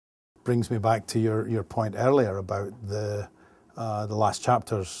brings me back to your point earlier about the last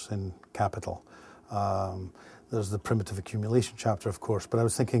chapters in Capital. There's the primitive accumulation chapter, of course, but I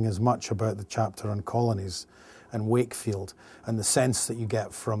was thinking as much about the chapter on colonies and Wakefield, and the sense that you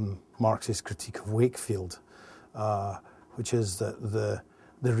get from Marx's critique of Wakefield, which is that the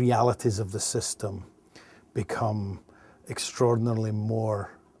realities of the system become extraordinarily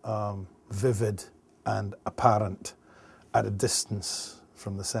more vivid and apparent at a distance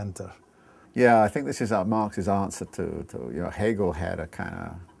from the centre. Yeah, I think this is Marx's answer to Hegel had a kind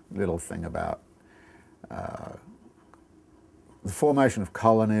of little thing about the formation of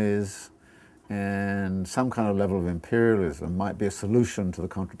colonies and some kind of level of imperialism might be a solution to the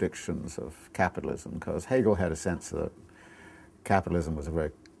contradictions of capitalism, because Hegel had a sense that capitalism was a very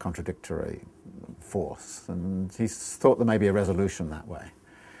contradictory force, and he thought there may be a resolution that way.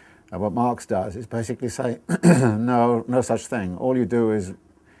 And what Marx does is basically say, no such thing. All you do is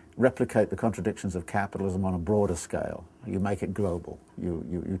replicate the contradictions of capitalism on a broader scale. You make it global.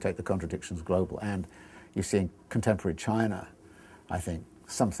 You take the contradictions global. And you see in contemporary China, I think,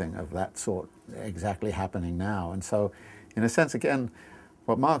 something of that sort exactly happening now. And so, in a sense, again,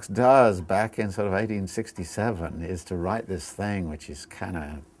 what Marx does back in sort of 1867 is to write this thing which is kind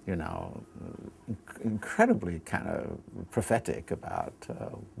of, incredibly kind of prophetic about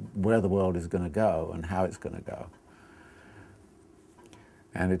where the world is going to go and how it's going to go.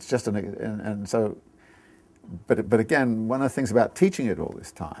 And it's just and so, but again, one of the things about teaching it all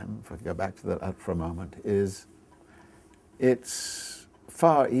this time, if I could go back to that for a moment, is it's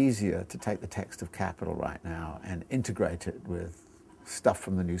far easier to take the text of Capital right now and integrate it with stuff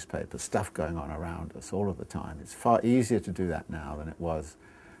from the newspaper, stuff going on around us all of the time. It's far easier to do that now than it was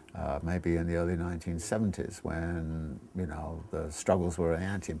maybe in the early 1970s, when the struggles were an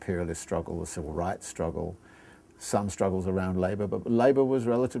anti-imperialist struggle, the civil rights struggle, some struggles around labour, but labour was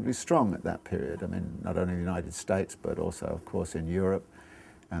relatively strong at that period. I mean, not only in the United States, but also, of course, in Europe.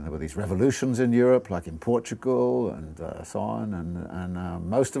 And there were these revolutions in Europe, like in Portugal and so on. And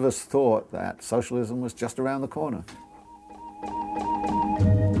most of us thought that socialism was just around the corner.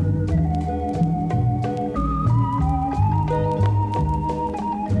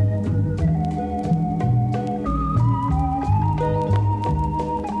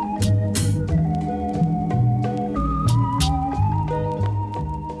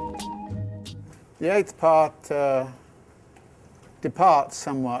 The eighth part departs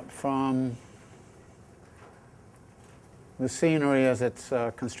somewhat from the scenery as it's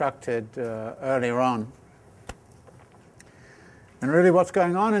constructed earlier on. And really what's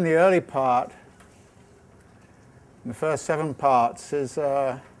going on in the early part, in the first 7 parts, is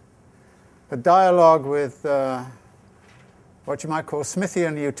a dialogue with what you might call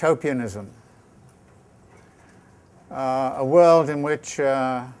Smithian utopianism. A world in which,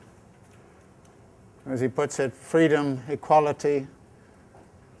 as he puts it, freedom, equality,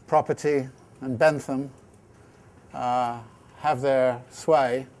 property, and Bentham have their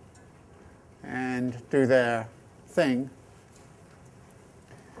sway and do their thing.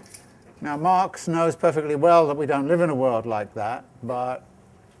 Now, Marx knows perfectly well that we don't live in a world like that, but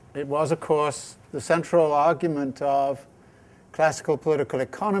it was, of course, the central argument of classical political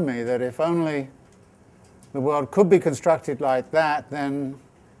economy, that if only the world could be constructed like that, then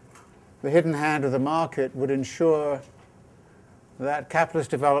the hidden hand of the market would ensure that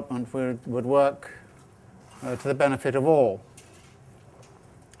capitalist development would work to the benefit of all.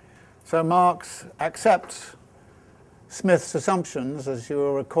 So Marx accepts Smith's assumptions, as you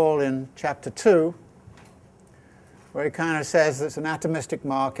will recall in Chapter 2, where he kind of says it's an atomistic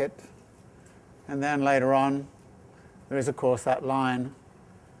market, and then later on there is, of course, that line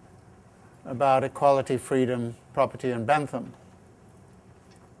about equality, freedom, property, and Bentham.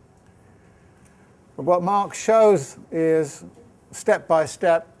 But what Marx shows is, step by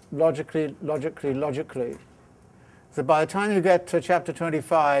step, logically, so by the time you get to Chapter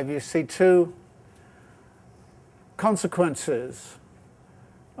 25, you see 2 consequences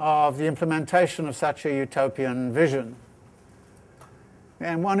of the implementation of such a utopian vision.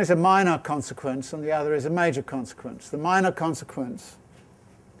 And one is a minor consequence and the other is a major consequence. The minor consequence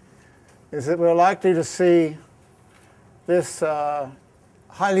is that we're likely to see this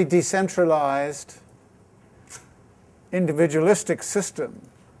highly decentralized, individualistic system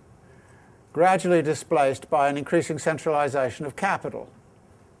gradually displaced by an increasing centralization of capital.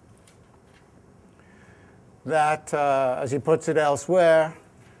 That, as he puts it elsewhere,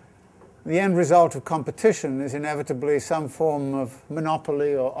 the end result of competition is inevitably some form of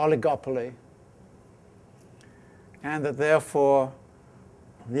monopoly or oligopoly, and that therefore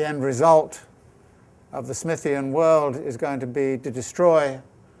the end result of the Smithian world is going to be to destroy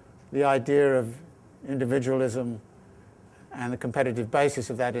the idea of individualism and the competitive basis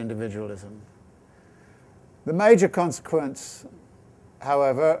of that individualism. The major consequence,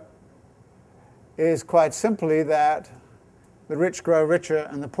 however, is quite simply that the rich grow richer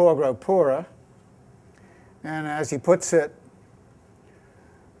and the poor grow poorer. And as he puts it,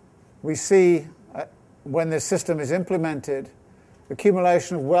 we see when this system is implemented,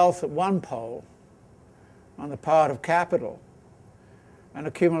 accumulation of wealth at one pole on the part of capital, and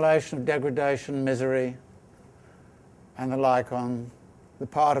accumulation of degradation, misery, and the like on the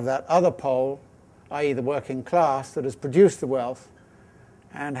part of that other pole, i.e. the working class that has produced the wealth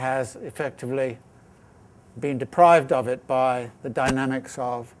and has effectively been deprived of it by the dynamics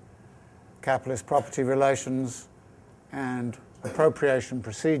of capitalist property relations and appropriation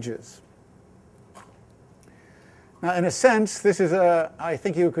procedures. Now, in a sense, this is I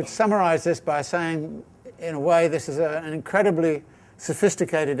think you could summarize this by saying, in a way, this is an incredibly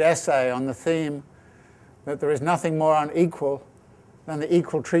sophisticated essay on the theme that there is nothing more unequal than the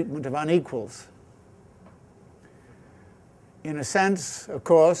equal treatment of unequals. In a sense, of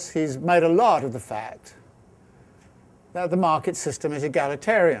course, he's made a lot of the fact that the market system is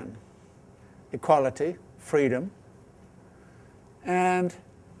egalitarian, equality, freedom, and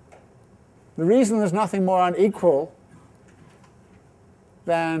the reason there's nothing more unequal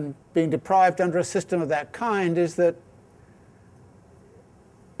than being deprived under a system of that kind is that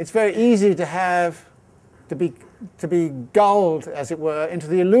it's very easy to be gulled, as it were, into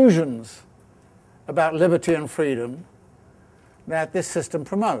the illusions about liberty and freedom that this system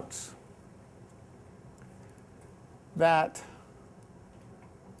promotes. That,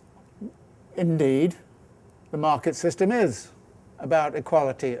 indeed, the market system is about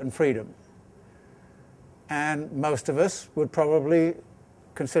equality and freedom. And most of us would probably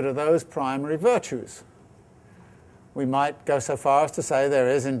consider those primary virtues. We might go so far as to say there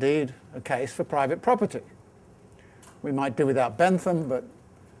is indeed a case for private property. We might do without Bentham, but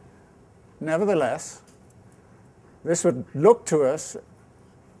nevertheless, this would look to us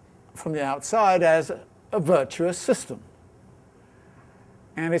from the outside as a virtuous system.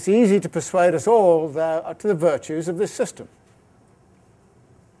 And it's easy to persuade us all to the virtues of this system.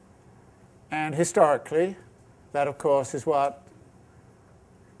 And historically, that of course is what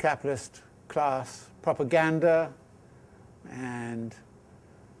capitalist class propaganda and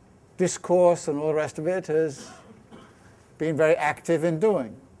discourse and all the rest of it has been very active in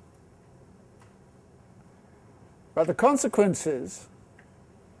doing. But the consequences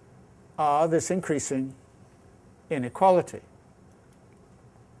are this increasing inequality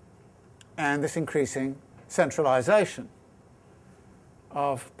and this increasing centralization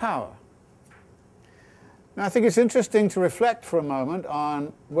of power. Now, I think it's interesting to reflect for a moment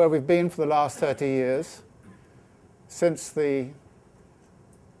on where we've been for the last 30 years, since the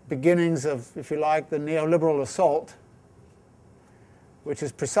beginnings of, if you like, the neoliberal assault, which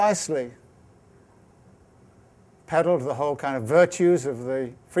is precisely peddled the whole kind of virtues of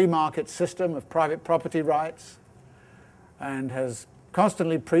the free market system of private property rights, and has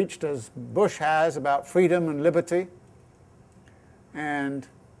constantly preached, as Bush has, about freedom and liberty, and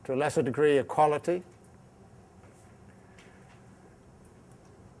to a lesser degree equality.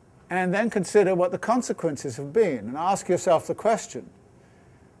 And then consider what the consequences have been, and ask yourself the question,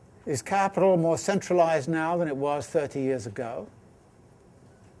 is capital more centralized now than it was 30 years ago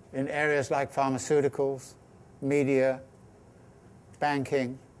in areas like pharmaceuticals, media,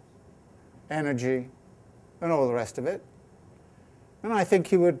 banking, energy, and all the rest of it? And I think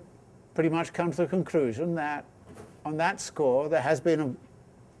you would pretty much come to the conclusion that on that score there has been a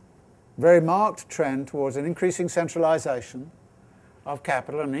very marked trend towards an increasing centralization of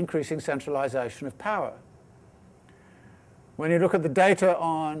capital and increasing centralization of power. When you look at the data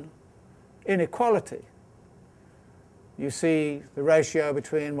on inequality, you see the ratio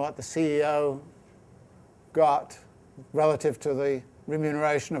between what the CEO got relative to the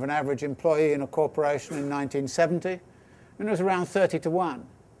remuneration of an average employee in a corporation in 1970, and it was around 30 to 1.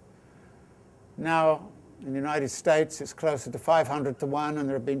 Now, in the United States, it's closer to 500 to 1, and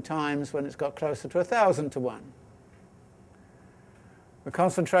there have been times when it's got closer to 1,000 to 1. The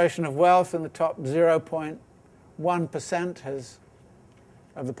concentration of wealth in the top 0.1%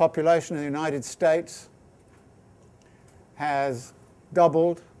 of the population in the United States has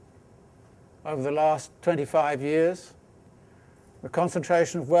doubled over the last 25 years. The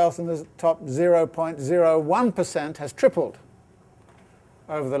concentration of wealth in the top 0.01% has tripled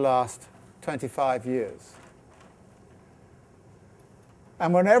over the last 25 years.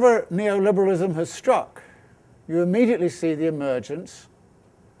 And whenever neoliberalism has struck, you immediately see the emergence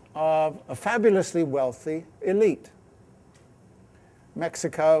of a fabulously wealthy elite.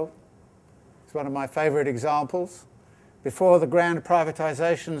 Mexico It's one of my favorite examples. Before the grand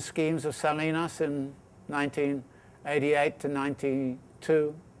privatization schemes of Salinas in 1988 to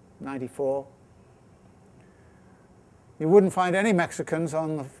 92, 94, you wouldn't find any Mexicans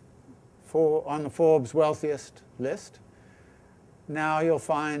on the Forbes wealthiest list. Now you'll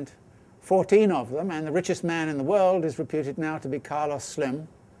find 14 of them, and the richest man in the world is reputed now to be Carlos Slim,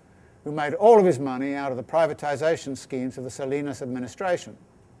 who made all of his money out of the privatization schemes of the Salinas administration.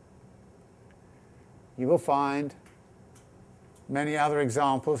 You will find many other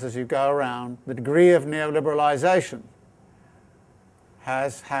examples as you go around. The degree of neoliberalization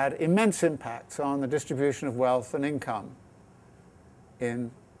has had immense impacts on the distribution of wealth and income in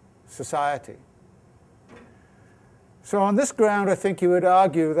society. So on this ground, I think you would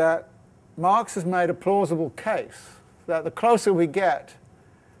argue that Marx has made a plausible case that the closer we get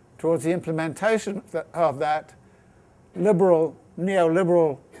towards the implementation of that liberal,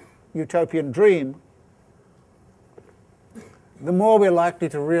 neoliberal utopian dream, the more we're likely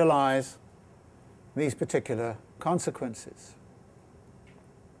to realize these particular consequences.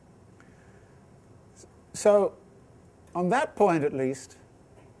 So, on that point at least,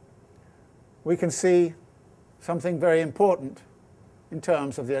 we can see something very important in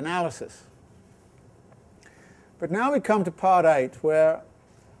terms of the analysis. But now we come to part 8, where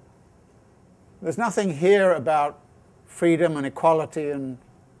there's nothing here about freedom and equality and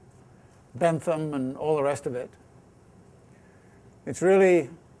Bentham and all the rest of it. It's really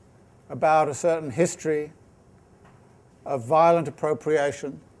about a certain history of violent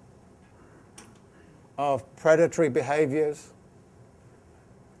appropriation, of predatory behaviors,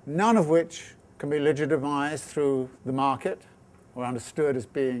 none of which can be legitimized through the market or understood as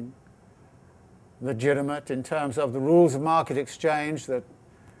being legitimate in terms of the rules of market exchange that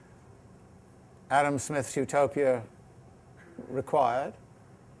Adam Smith's utopia required.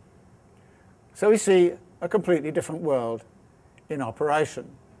 So we see a completely different world in operation.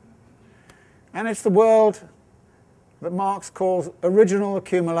 And it's the world that Marx calls original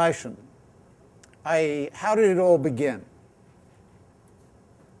accumulation, i.e., how did it all begin?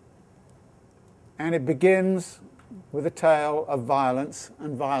 And it begins with a tale of violence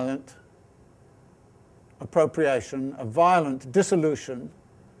and violent appropriation, a violent dissolution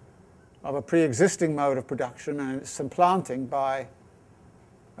of a pre-existing mode of production and its supplanting by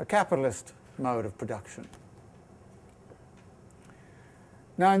a capitalist mode of production.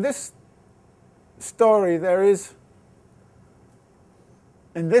 Now, in this story, there is,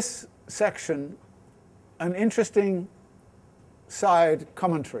 in this section, an interesting side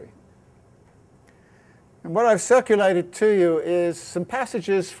commentary. And what I've circulated to you is some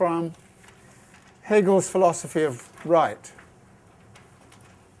passages from Hegel's philosophy of right.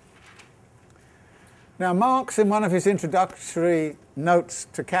 Now, Marx, in one of his introductory notes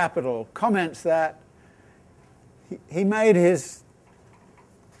to Capital, comments that he made his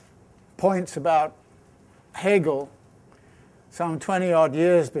points about Hegel some 20-odd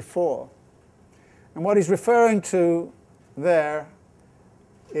years before. And what he's referring to there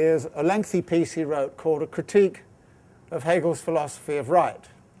is a lengthy piece he wrote called A Critique of Hegel's Philosophy of Right.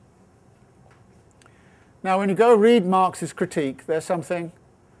 Now, when you go read Marx's critique, there's something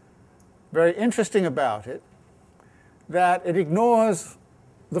very interesting about it, that it ignores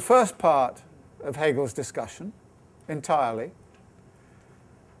the first part of Hegel's discussion entirely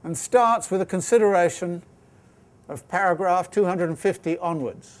and starts with a consideration of paragraph 250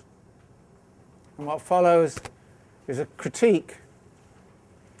 onwards. And what follows is a critique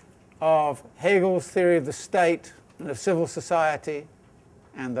of Hegel's theory of the state and of civil society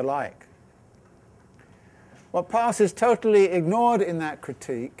and the like. What passes totally ignored in that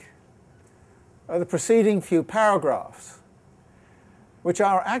critique are the preceding few paragraphs, which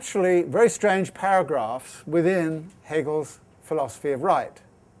are actually very strange paragraphs within Hegel's philosophy of right.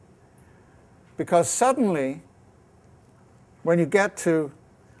 Because suddenly, when you get to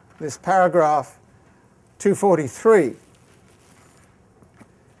this paragraph 243,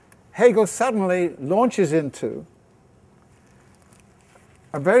 Hegel suddenly launches into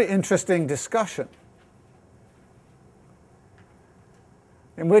a very interesting discussion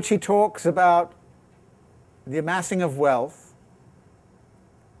in which he talks about the amassing of wealth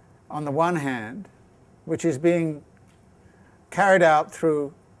on the one hand, which is being carried out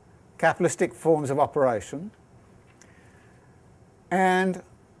through capitalistic forms of operation, and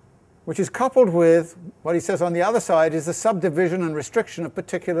which is coupled with what he says on the other side is the subdivision and restriction of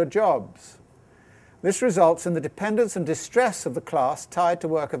particular jobs. This results in the dependence and distress of the class tied to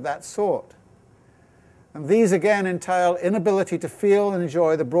work of that sort. And these again entail inability to feel and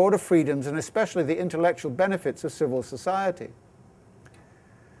enjoy the broader freedoms and especially the intellectual benefits of civil society.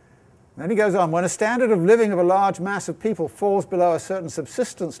 Then he goes on, when a standard of living of a large mass of people falls below a certain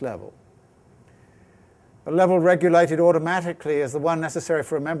subsistence level, a level regulated automatically as the one necessary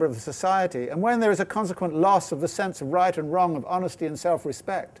for a member of the society, and when there is a consequent loss of the sense of right and wrong, of honesty and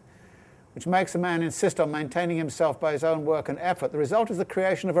self-respect, which makes a man insist on maintaining himself by his own work and effort, the result is the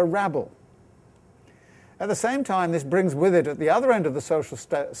creation of a rabble. At the same time, this brings with it, at the other end of the social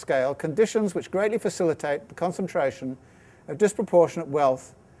scale, conditions which greatly facilitate the concentration of disproportionate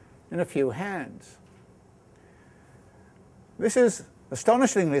wealth in a few hands. This is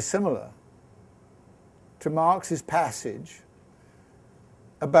astonishingly similar to Marx's passage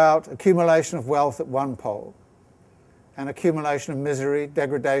about accumulation of wealth at one pole and accumulation of misery,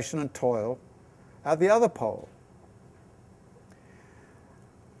 degradation and toil at the other pole.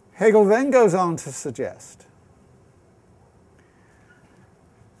 Hegel then goes on to suggest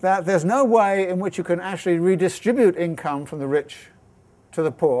that there's no way in which you can actually redistribute income from the rich to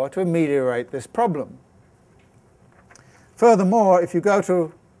the poor to ameliorate this problem. Furthermore, if you go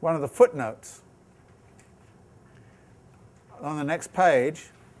to one of the footnotes on the next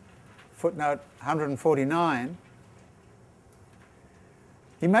page, footnote 149,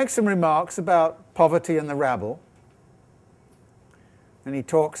 he makes some remarks about poverty and the rabble, and he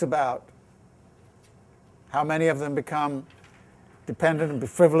talks about how many of them become dependent and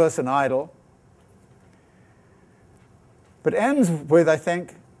frivolous and idle, but ends with, I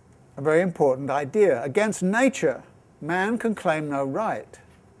think, a very important idea. Against nature, man can claim no right.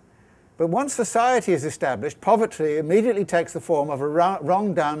 But once society is established, poverty immediately takes the form of a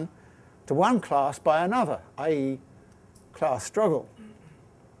wrong done to one class by another, i.e. class struggle.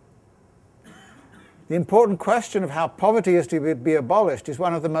 The important question of how poverty is to be abolished is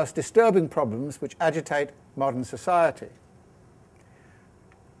one of the most disturbing problems which agitate modern society.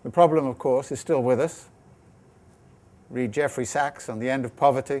 The problem, of course, is still with us. Read Jeffrey Sachs on The End of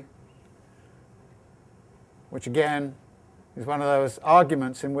Poverty, which again is one of those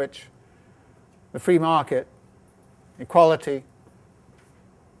arguments in which the free market, equality,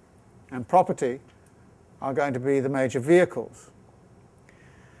 and property are going to be the major vehicles.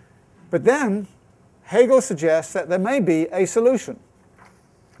 But then Hegel suggests that there may be a solution.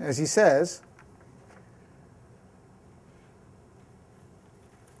 As he says,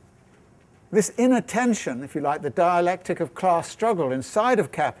 this inner tension, if you like, the dialectic of class struggle inside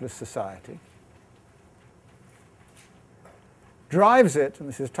of capitalist society, drives it, and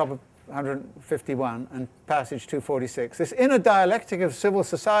this is top of 151 and passage 246, this inner dialectic of civil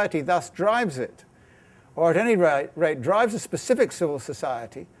society thus drives it, or at any rate drives a specific civil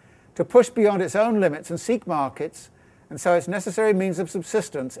society to push beyond its own limits and seek markets, and so its necessary means of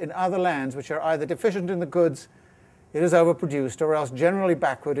subsistence in other lands which are either deficient in the goods it has overproduced or else generally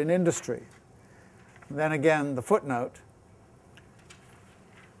backward in industry. And then again, the footnote.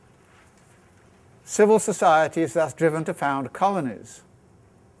 Civil society is thus driven to found colonies.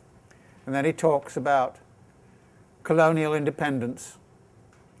 And then he talks about colonial independence,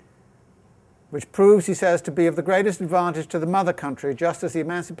 which proves, he says, to be of the greatest advantage to the mother country, just as the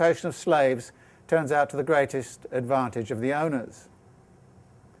emancipation of slaves turns out to the greatest advantage of the owners.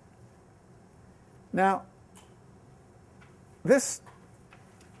 Now, this,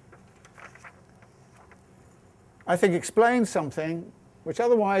 I think, explains something which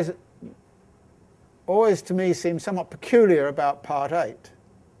otherwise always to me seems somewhat peculiar about Part 8,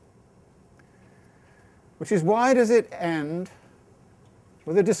 which is, why does it end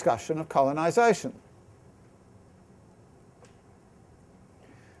with a discussion of colonization,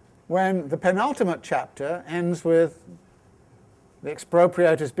 when the penultimate chapter ends with the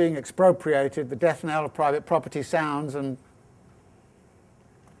expropriators being expropriated, the death knell of private property sounds, and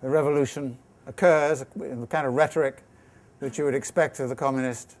the revolution occurs in the kind of rhetoric that you would expect of the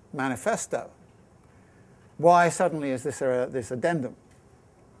Communist Manifesto. Why suddenly is this addendum?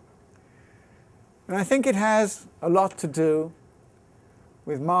 And I think it has a lot to do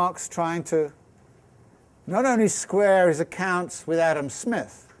with Marx trying to not only square his accounts with Adam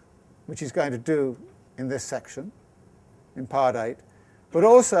Smith, which he's going to do in this section, in Part 8, but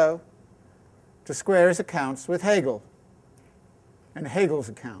also to square his accounts with Hegel and Hegel's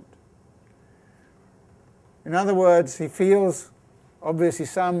account. In other words, he feels obviously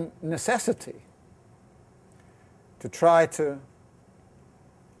some necessity to try to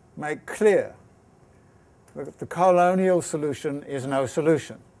make clear that the colonial solution is no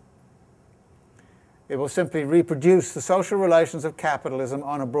solution. It will simply reproduce the social relations of capitalism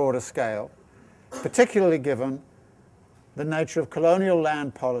on a broader scale, particularly given the nature of colonial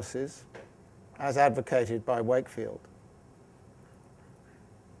land policies as advocated by Wakefield.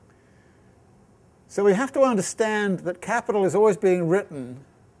 So we have to understand that capital is always being written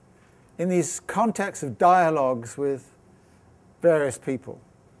in these contexts of dialogues with various people.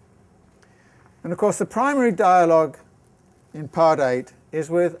 And of course, the primary dialogue in Part 8 is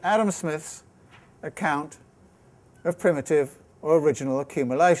with Adam Smith's account of primitive or original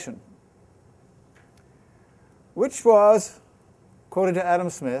accumulation, which was, according to Adam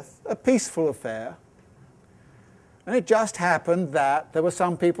Smith, a peaceful affair. And it just happened that there were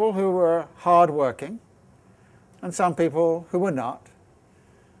some people who were hard-working and some people who were not,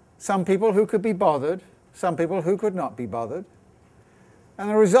 some people who could be bothered, some people who could not be bothered. And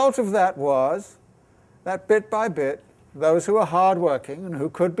the result of that was that bit by bit, those who were hard-working and who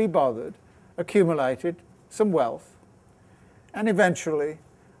could be bothered accumulated some wealth, and eventually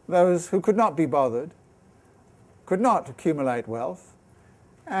those who could not be bothered could not accumulate wealth,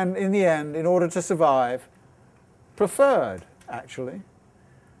 and in the end, in order to survive, preferred, actually,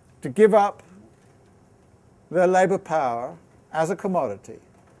 to give up their labor power as a commodity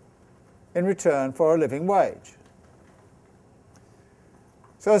in return for a living wage.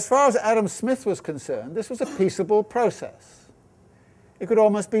 So as far as Adam Smith was concerned, this was a peaceable process. It could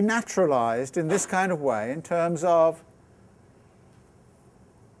almost be naturalized in this kind of way in terms of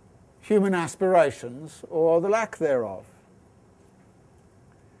human aspirations or the lack thereof.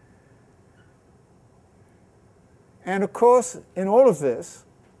 And of course, in all of this,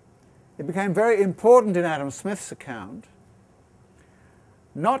 it became very important in Adam Smith's account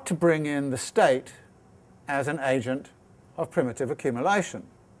not to bring in the state as an agent of primitive accumulation.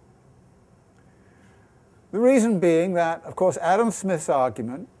 The reason being that, of course, Adam Smith's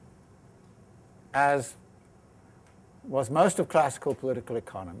argument, as was most of classical political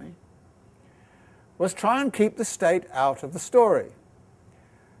economy, was try and keep the state out of the story.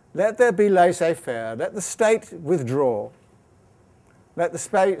 Let there be laissez-faire, let the state withdraw, let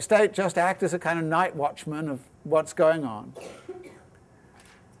the state just act as a kind of night watchman of what's going on,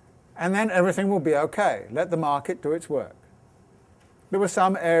 and then everything will be okay. Let the market do its work. There were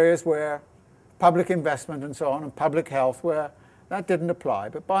some areas where public investment and so on, and public health, where that didn't apply,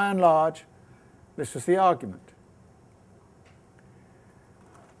 but by and large, this was the argument.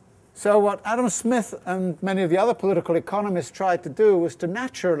 So what Adam Smith and many of the other political economists tried to do was to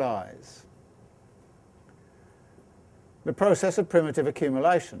naturalize the process of primitive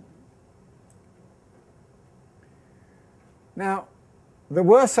accumulation. Now, there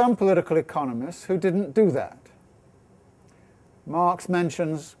were some political economists who didn't do that. Marx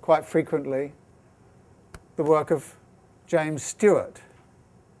mentions quite frequently the work of James Stewart.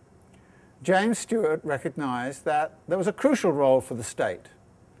 James Stewart recognized that there was a crucial role for the state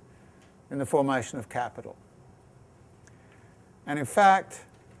in the formation of capital. And in fact,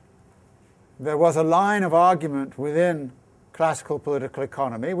 there was a line of argument within classical political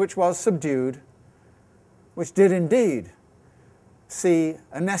economy which was subdued, which did indeed see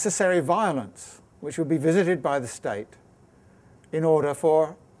a necessary violence which would be visited by the state in order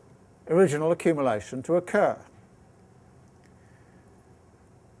for original accumulation to occur.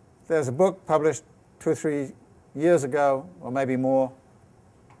 There's a book published 2 or 3 years ago, or maybe more,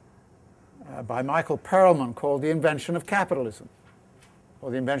 by Michael Perelman called The Invention of Capitalism,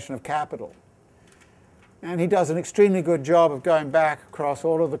 or The Invention of Capital. And he does an extremely good job of going back across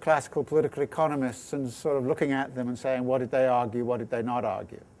all of the classical political economists and sort of looking at them and saying, what did they argue, what did they not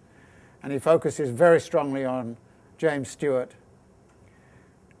argue? And he focuses very strongly on James Stewart.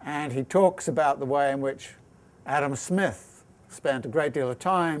 And he talks about the way in which Adam Smith spent a great deal of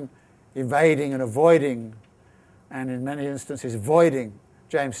time evading and avoiding, and in many instances voiding,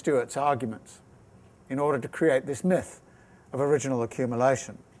 James Stewart's arguments in order to create this myth of original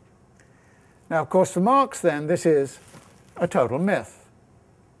accumulation. Now, of course, for Marx, then, this is a total myth.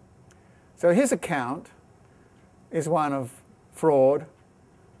 So his account is one of fraud,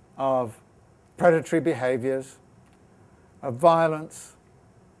 of predatory behaviors, of violence,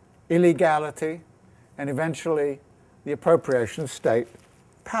 illegality, and eventually the appropriation of state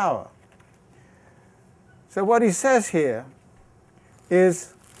power. So what he says here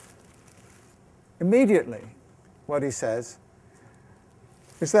is immediately what he says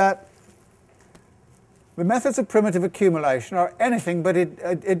is that the methods of primitive accumulation are anything but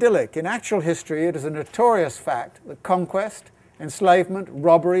idyllic. In actual history, it is a notorious fact that conquest, enslavement,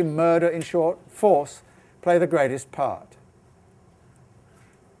 robbery, murder, in short, force, play the greatest part.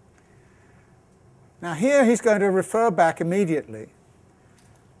 Now here he's going to refer back immediately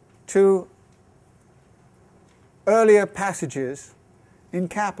to earlier passages in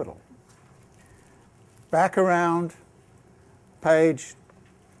Capital. Back around page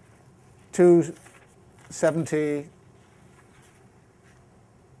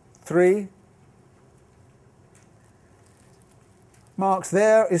 273, Marx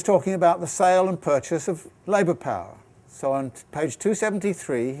there is talking about the sale and purchase of labour power. So on page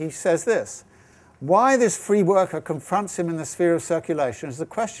 273 he says this: why this free worker confronts him in the sphere of circulation is a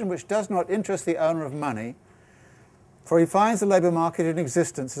question which does not interest the owner of money, for he finds the labour market in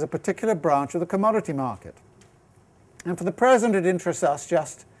existence as a particular branch of the commodity market. And for the present it interests us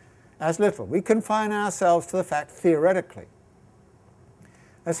just as little. We confine ourselves to the fact theoretically,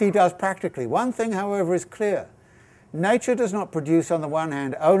 as he does practically. One thing, however, is clear. Nature does not produce, on the one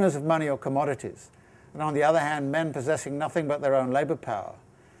hand, owners of money or commodities, and on the other hand, men possessing nothing but their own labour power.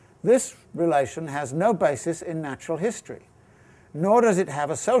 This relation has no basis in natural history, nor does it have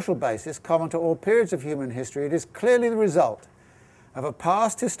a social basis common to all periods of human history. It is clearly the result of a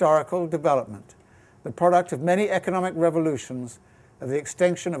past historical development, the product of many economic revolutions, of the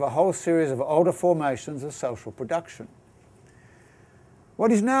extinction of a whole series of older formations of social production.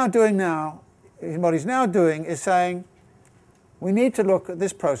 What he's now doing is saying we need to look at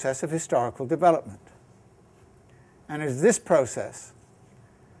this process of historical development. And it's this process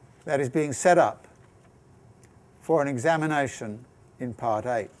that is being set up for an examination in Part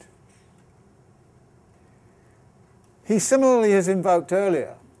 8. He similarly has invoked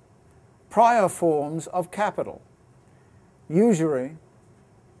earlier prior forms of capital, usury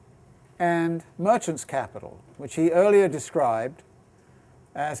and merchant's capital, which he earlier described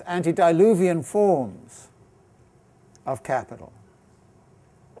as antediluvian forms of capital.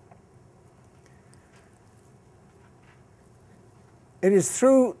 It is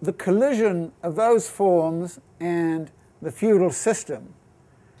through the collision of those forms and the feudal system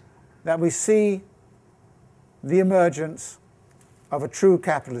that we see the emergence of a true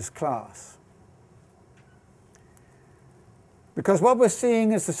capitalist class. Because what we're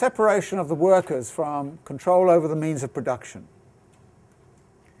seeing is the separation of the workers from control over the means of production.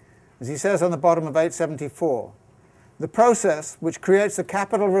 As he says on the bottom of 874, the process which creates the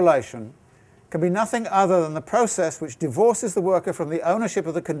capital relation can be nothing other than the process which divorces the worker from the ownership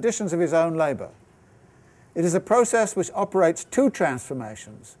of the conditions of his own labour. It is a process which operates two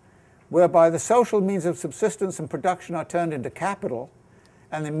transformations, whereby the social means of subsistence and production are turned into capital,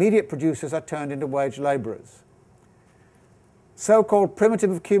 and the immediate producers are turned into wage labourers. So-called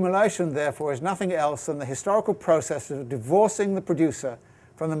primitive accumulation, therefore, is nothing else than the historical process of divorcing the producer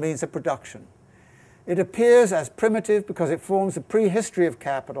from the means of production. It appears as primitive because it forms the prehistory of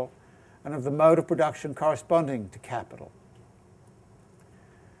capital and of the mode of production corresponding to capital.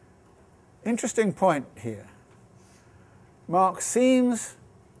 Interesting point here. Marx seems,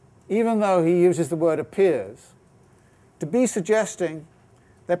 even though he uses the word appears, to be suggesting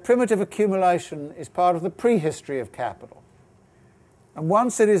that primitive accumulation is part of the prehistory of capital. And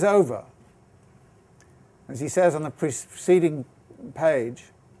once it is over, as he says on the preceding page,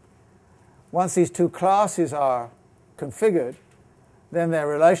 once these two classes are configured, then their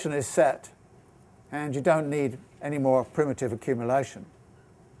relation is set, and you don't need any more primitive accumulation.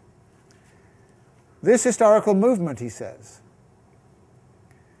 This historical movement, he says,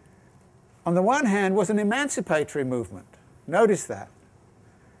 on the one hand was an emancipatory movement. Notice that.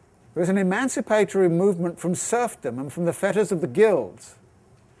 It was an emancipatory movement from serfdom and from the fetters of the guilds.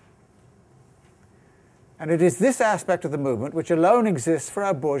 And it is this aspect of the movement which alone exists for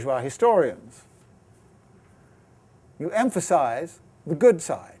our bourgeois historians. You emphasize the good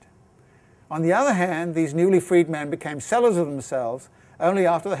side. On the other hand, these newly freed men became sellers of themselves only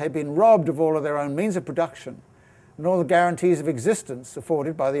after they had been robbed of all of their own means of production and all the guarantees of existence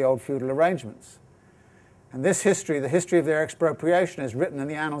afforded by the old feudal arrangements. And this history, the history of their expropriation, is written in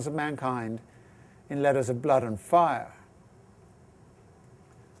the annals of mankind in letters of blood and fire.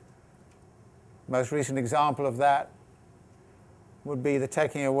 The most recent example of that would be the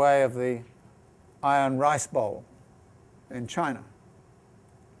taking away of the iron rice bowl in China,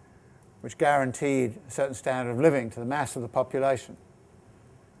 which guaranteed a certain standard of living to the mass of the population,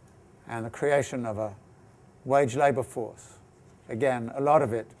 and the creation of a wage labour force. Again, a lot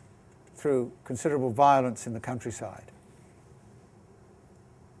of it through considerable violence in the countryside.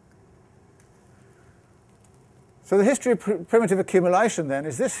 So the history of primitive accumulation, then,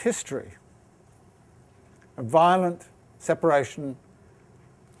 is this history of violent separation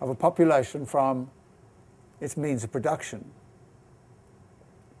of a population from its means of production.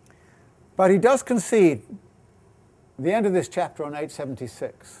 But he does concede, at the end of this chapter on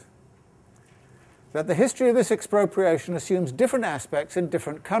 876, that the history of this expropriation assumes different aspects in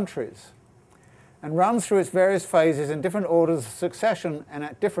different countries and runs through its various phases in different orders of succession and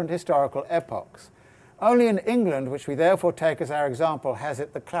at different historical epochs. Only in England, which we therefore take as our example, has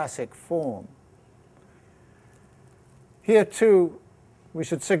it the classic form. Here, too, we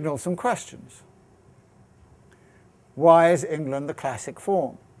should signal some questions. why is England the classic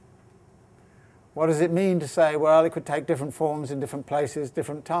form? What does it mean to say, well, it could take different forms in different places,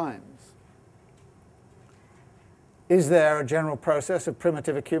 different times? Is there a general process of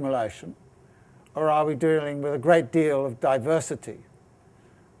primitive accumulation, or are we dealing with a great deal of diversity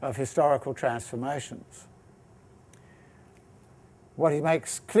of historical transformations? What he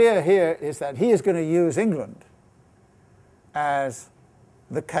makes clear here is that he is going to use England as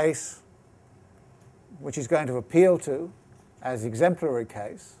the case which he's going to appeal to as the exemplary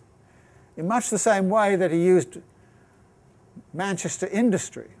case, in much the same way that he used Manchester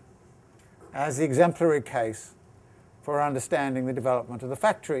industry as the exemplary case for understanding the development of the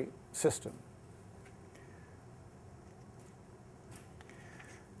factory system.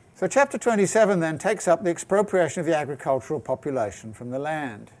 So chapter 27 then takes up the expropriation of the agricultural population from the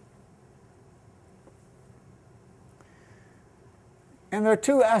land. And there are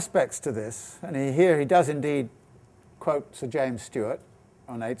two aspects to this, and here he does indeed quote Sir James Stewart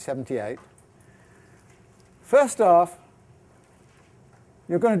on 878. First off,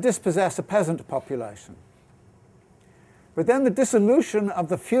 you're going to dispossess a peasant population. But then the dissolution of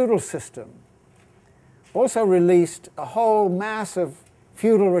the feudal system also released a whole mass of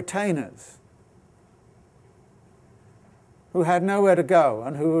feudal retainers who had nowhere to go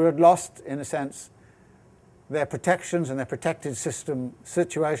and who had lost, in a sense, their protections and their protected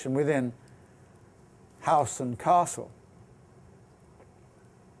situation within house and castle.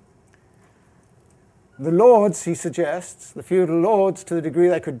 The lords, he suggests, the feudal lords, to the degree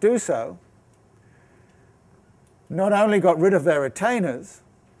they could do so, not only got rid of their retainers,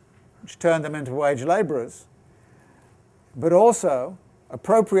 which turned them into wage labourers, but also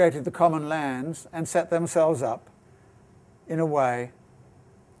appropriated the common lands and set themselves up in a way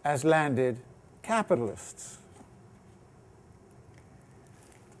as landed capitalists.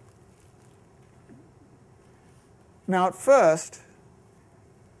 Now at first,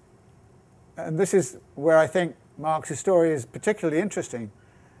 and this is where I think Marx's story is particularly interesting,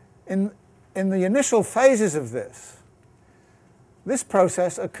 in the initial phases of this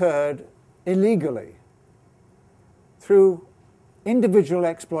process occurred illegally through individual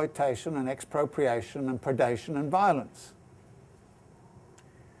exploitation and expropriation and predation and violence.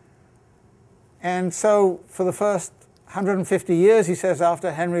 And so for the first 150 years, he says,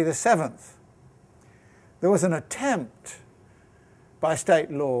 after Henry VII, there was an attempt by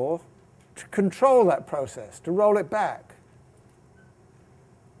state law to control that process, to roll it back.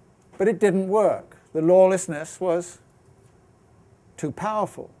 But it didn't work. The lawlessness was too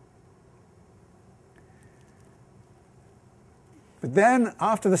powerful. But then,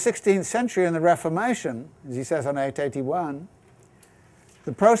 after the 16th century and the Reformation, as he says on 881,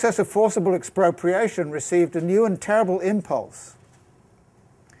 the process of forcible expropriation received a new and terrible impulse.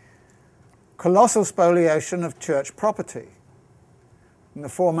 Colossal spoliation of church property, and the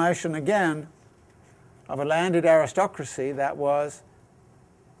formation again of a landed aristocracy that was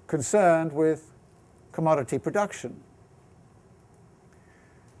concerned with commodity production.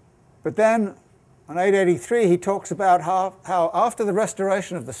 But then, on 883, he talks about how after the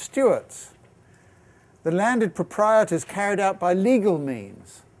restoration of the Stuarts, the landed proprietors carried out by legal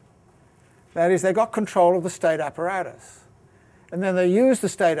means. That is, they got control of the state apparatus. And then they used the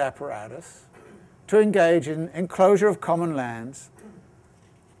state apparatus to engage in enclosure of common lands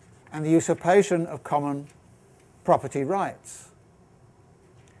and the usurpation of common property rights.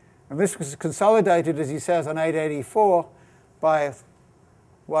 And this was consolidated, as he says, on 884 by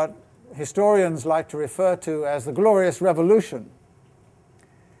what historians like to refer to as the Glorious Revolution,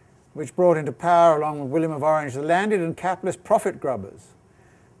 which brought into power, along with William of Orange, the landed and capitalist profit grubbers.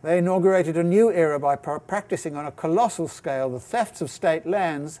 They inaugurated a new era by practicing on a colossal scale the thefts of state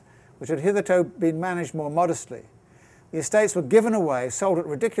lands, which had hitherto been managed more modestly. The estates were given away, sold at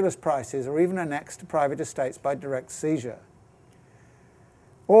ridiculous prices, or even annexed to private estates by direct seizure.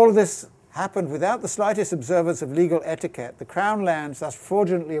 All of this happened without the slightest observance of legal etiquette. The crown lands, thus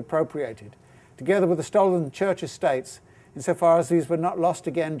fraudulently appropriated, together with the stolen church estates, insofar as these were not lost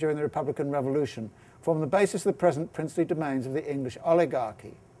again during the Republican Revolution, form the basis of the present princely domains of the English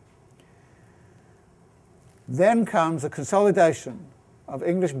oligarchy. Then comes the consolidation of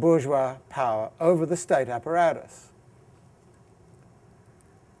English bourgeois power over the state apparatus.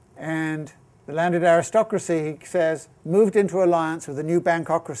 And the landed aristocracy, he says, moved into alliance with the new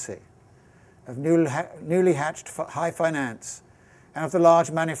bankocracy of newly hatched high finance and of the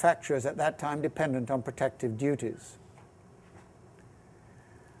large manufacturers at that time dependent on protective duties.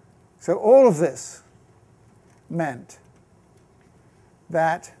 So all of this meant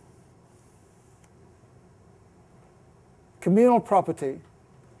that communal property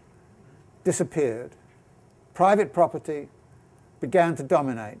disappeared private property began to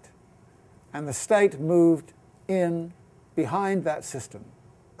dominate, and the state moved in behind that system.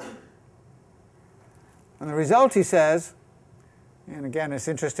 And the result, he says, and again it's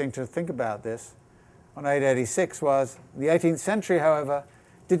interesting to think about this, on 886 was, the 18th century, however,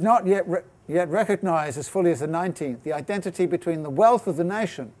 did not yet recognize as fully as the 19th the identity between the wealth of the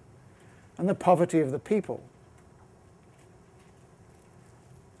nation and the poverty of the people.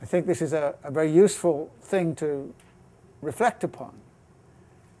 I think this is a very useful thing to reflect upon.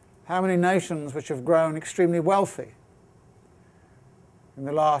 How many nations which have grown extremely wealthy in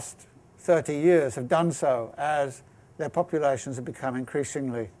the last 30 years have done so as their populations have become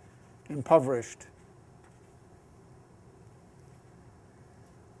increasingly impoverished.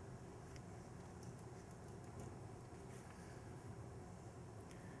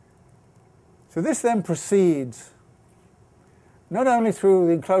 So this then proceeds not only through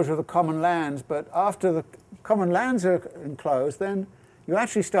the enclosure of the common lands, but after the common lands are enclosed, then you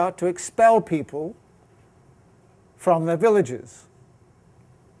actually start to expel people from their villages.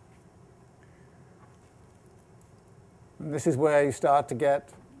 And this is where you start to get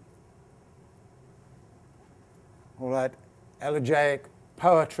all that elegiac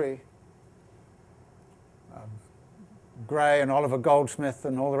poetry, Gray and Oliver Goldsmith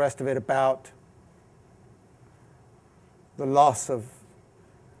and all the rest of it about the loss of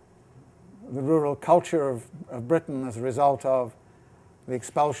the rural culture of Britain as a result of the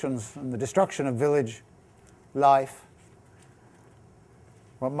expulsions and the destruction of village life.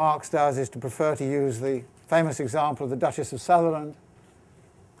 What Marx does is to prefer to use the famous example of the Duchess of Sutherland,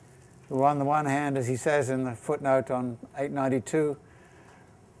 who on the one hand, as he says in the footnote on 892,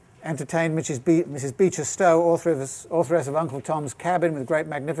 entertained Mrs. Beecher Stowe, authoress of Uncle Tom's Cabin, with great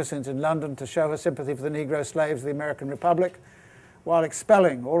magnificence in London to show her sympathy for the Negro slaves of the American Republic, while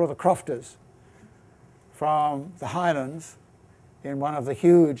expelling all of the crofters from the Highlands in one of the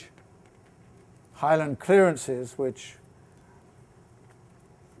huge Highland clearances, which,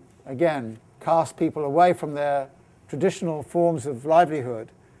 again, cast people away from their traditional forms of livelihood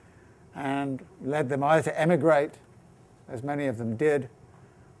and led them either to emigrate, as many of them did,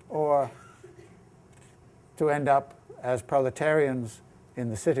 or to end up as proletarians in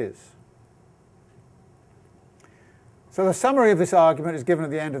the cities. So the summary of this argument is given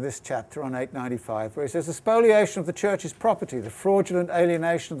at the end of this chapter on 895, where he says, the spoliation of the church's property, the fraudulent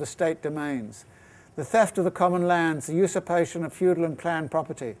alienation of the state domains, the theft of the common lands, the usurpation of feudal and clan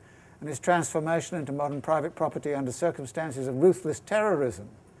property, and its transformation into modern private property under circumstances of ruthless terrorism.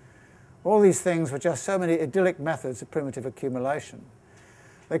 All these things were just so many idyllic methods of primitive accumulation.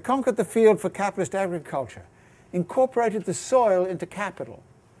 They conquered the field for capitalist agriculture, incorporated the soil into capital.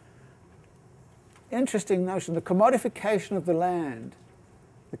 Interesting notion, the commodification of the land,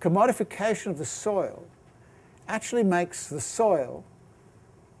 the commodification of the soil, actually makes the soil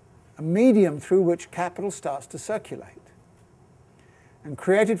a medium through which capital starts to circulate, and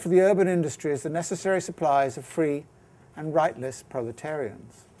created for the urban industries the necessary supplies of free and rightless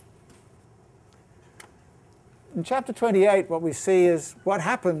proletarians. In chapter 28, what we see is what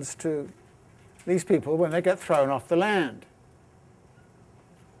happens to these people when they get thrown off the land.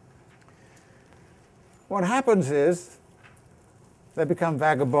 What happens is they become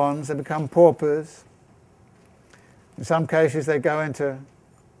vagabonds, they become paupers. In some cases, they go into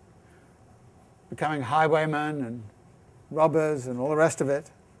becoming highwaymen and robbers and all the rest of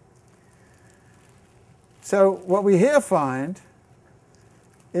it. So what we here find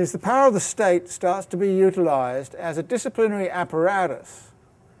is the power of the state starts to be utilized as a disciplinary apparatus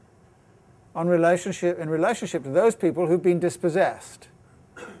in relationship to those people who've been dispossessed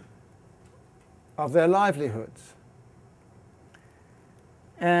of their livelihoods.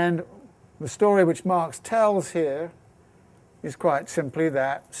 And the story which Marx tells here is quite simply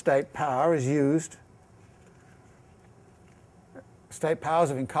that state power is used, state powers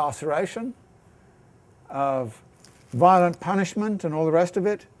of incarceration, of violent punishment and all the rest of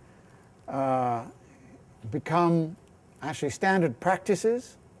it, become actually standard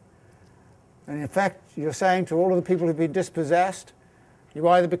practices. And in fact, you're saying to all of the people who've been dispossessed, you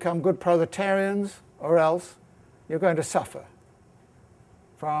either become good proletarians or else you're going to suffer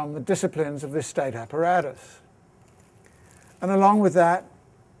from the disciplines of this state apparatus. And along with that,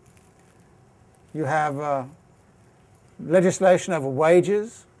 you have legislation over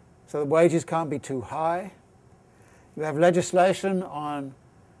wages, so the wages can't be too high. You have legislation on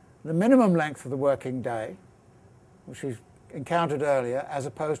the minimum length of the working day, which we've encountered earlier, as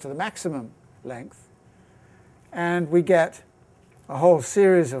opposed to the maximum length. And we get a whole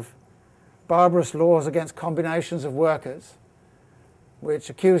series of barbarous laws against combinations of workers which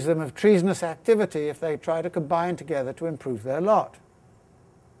accuse them of treasonous activity if they try to combine together to improve their lot.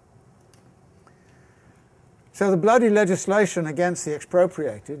 So the bloody legislation against the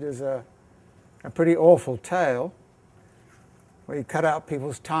expropriated is a pretty awful tale, where you cut out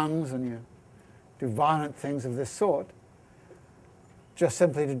people's tongues and you do violent things of this sort, just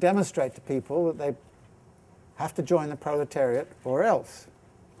simply to demonstrate to people that they have to join the proletariat or else.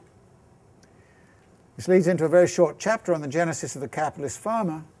 This leads into a very short chapter on the genesis of the capitalist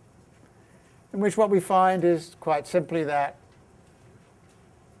farmer, in which what we find is quite simply that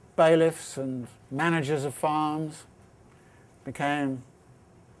bailiffs and managers of farms became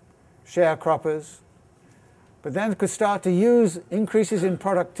sharecroppers, but then could start to use increases in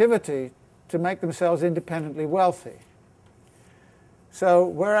productivity to make themselves independently wealthy. So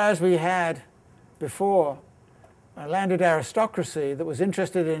whereas we had before a landed aristocracy that was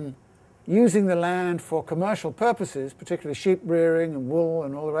interested in using the land for commercial purposes, particularly sheep rearing and wool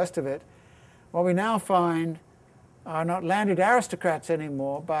and all the rest of it, what we now find are not landed aristocrats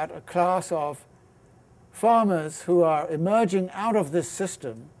anymore, but a class of farmers who are emerging out of this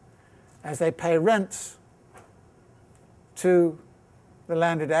system as they pay rents to the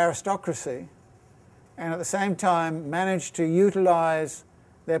landed aristocracy, and at the same time manage to utilize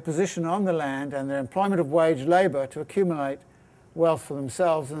their position on the land and their employment of wage labor to accumulate wealth for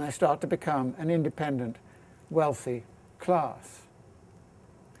themselves, and they start to become an independent, wealthy class.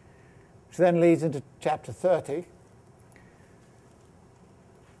 Which then leads into chapter 30.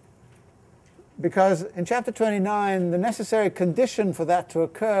 Because in chapter 29, the necessary condition for that to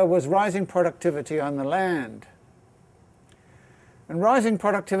occur was rising productivity on the land. And rising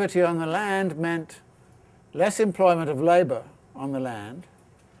productivity on the land meant less employment of labor on the land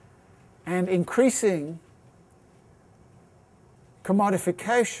and increasing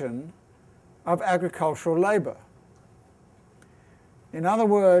commodification of agricultural labor. In other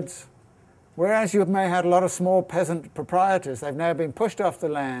words, whereas you may have had a lot of small peasant proprietors, they've now been pushed off the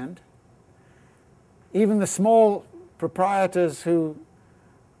land. Even the small proprietors who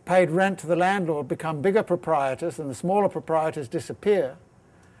paid rent to the landlord become bigger proprietors, and the smaller proprietors disappear.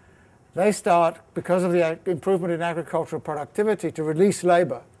 They start, because of the improvement in agricultural productivity, to release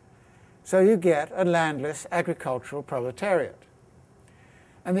labor. So you get a landless agricultural proletariat.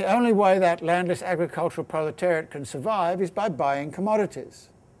 And the only way that landless agricultural proletariat can survive is by buying commodities,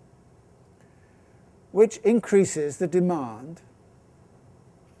 which increases the demand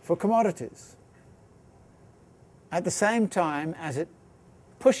for commodities, at the same time as it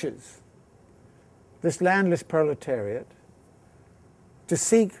pushes this landless proletariat to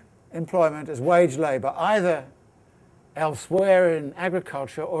seek employment as wage labor, either elsewhere in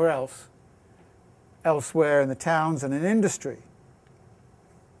agriculture or else elsewhere in the towns and in industry.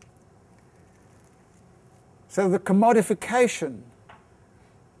 So the commodification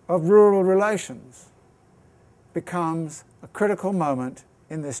of rural relations becomes a critical moment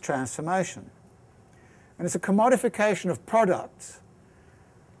in this transformation. And it's a commodification of products,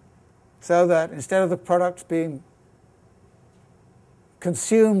 so that instead of the products being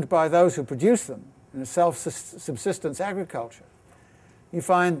consumed by those who produce them in a self-subsistence agriculture, you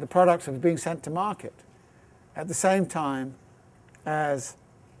find the products are being sent to market at the same time as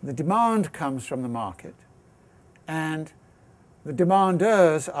the demand comes from the market, and the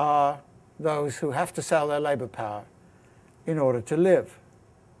demanders are those who have to sell their labor power in order to live.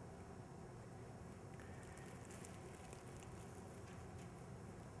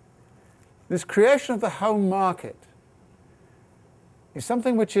 This creation of the home market is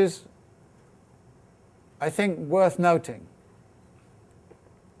something which is, I think, worth noting.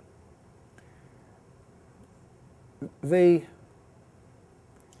 In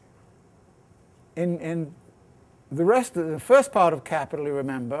the first part of Capital, you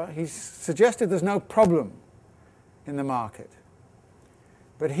remember, he suggested there's no problem in the market.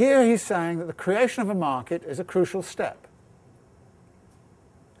 But here he's saying that the creation of a market is a crucial step.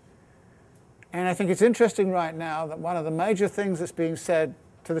 And I think it's interesting right now that one of the major things that's being said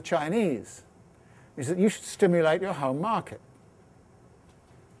to the Chinese is that you should stimulate your home market.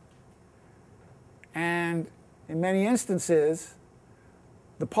 And in many instances,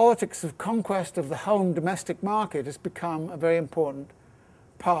 the politics of conquest of the home domestic market has become a very important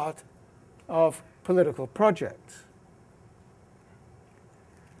part of political projects.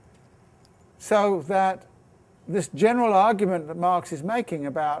 So that this general argument that Marx is making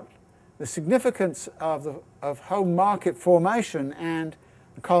about the significance of home market formation and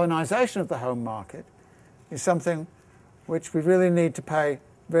the colonization of the home market is something which we really need to pay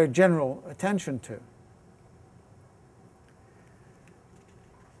very general attention to.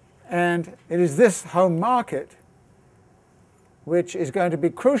 And it is this home market which is going to be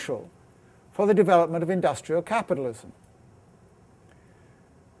crucial for the development of industrial capitalism.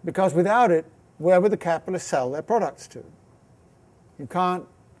 Because without it, where would the capitalists sell their products to? You can't,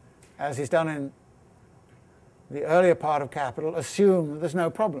 as he's done in the earlier part of Capital, assume that there's no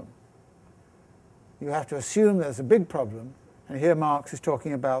problem. You have to assume there's a big problem, and here Marx is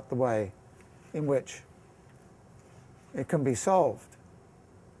talking about the way in which it can be solved.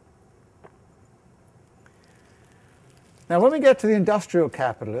 Now, when we get to the industrial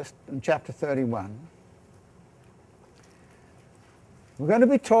capitalist in chapter 31, we're going to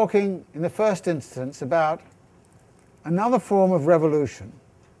be talking in the first instance about another form of revolution,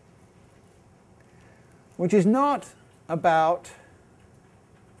 which is not about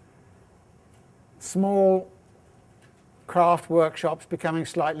small craft workshops becoming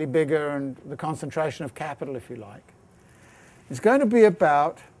slightly bigger and the concentration of capital, if you like. It's going to be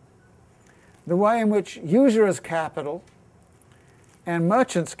about the way in which usurers' capital and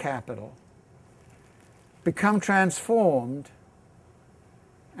merchants' capital become transformed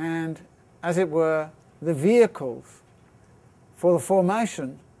and, as it were, the vehicles for the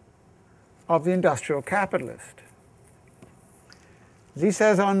formation of the industrial capitalist. As he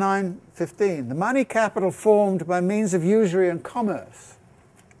says on 9:15, the money capital formed by means of usury and commerce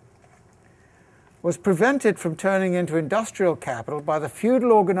was prevented from turning into industrial capital by the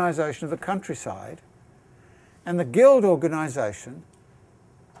feudal organization of the countryside and the guild organization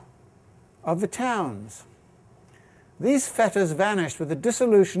of the towns. These fetters vanished with the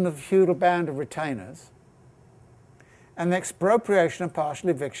dissolution of the feudal band of retainers and the expropriation and partial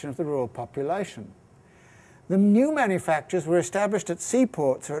eviction of the rural population. The new manufactures were established at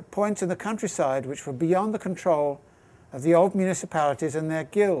seaports or at points in the countryside which were beyond the control of the old municipalities and their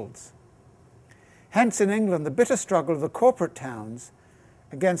guilds. Hence in England the bitter struggle of the corporate towns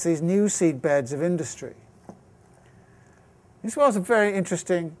against these new seedbeds of industry. This was a very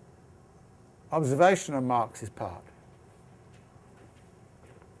interesting observation on Marx's part.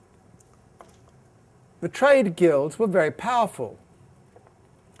 The trade guilds were very powerful.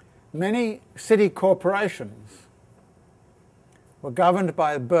 Many city corporations were governed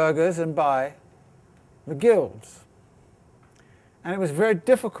by the burghers and by the guilds. And it was very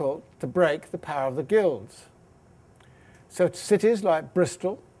difficult to break the power of the guilds. So cities like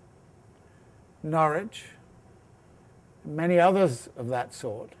Bristol, Norwich, many others of that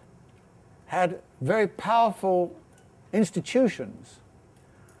sort, had very powerful institutions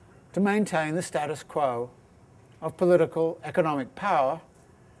to maintain the status quo of political economic power,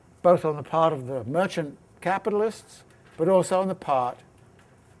 both on the part of the merchant capitalists, but also on the part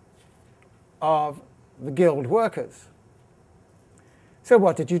of the guild workers. So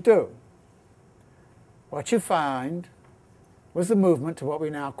what did you do? What you find was the movement to what we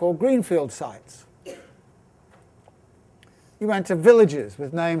now call greenfield sites. You went to villages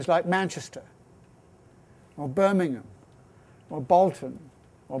with names like Manchester, or Birmingham, or Bolton,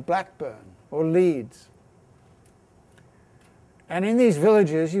 or Blackburn, or Leeds. And in these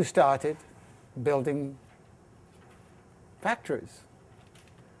villages you started building factories.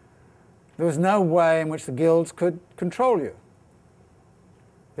 There was no way in which the guilds could control you.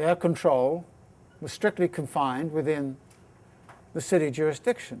 Their control was strictly confined within the city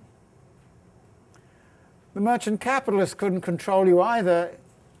jurisdiction. The merchant capitalists couldn't control you either,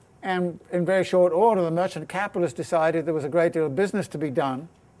 and in very short order the merchant capitalists decided there was a great deal of business to be done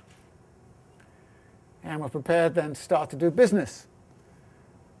and were prepared then to start to do business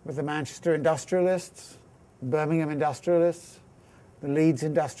with the Manchester industrialists, the Birmingham industrialists, the Leeds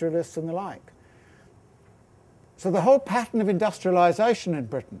industrialists and the like. So the whole pattern of industrialization in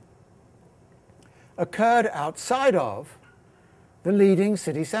Britain occurred outside of the leading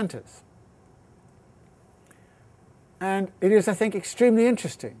city centres. And it is, I think, extremely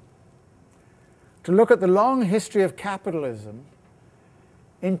interesting to look at the long history of capitalism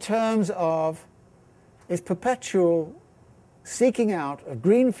in terms of its perpetual seeking out of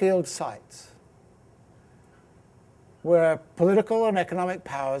greenfield sites where political and economic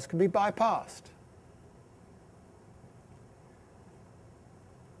powers can be bypassed.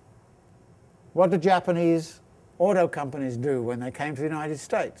 What did Japanese auto companies do when they came to the United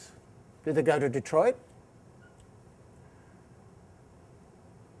States? Did they go to Detroit?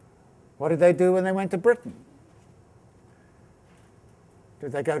 What did they do when they went to Britain?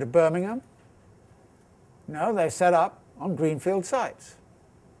 Did they go to Birmingham? No, they set up on greenfield sites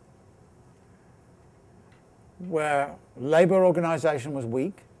where labour organisation was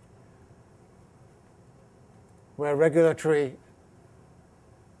weak, where regulatory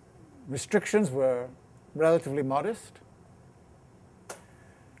restrictions were relatively modest.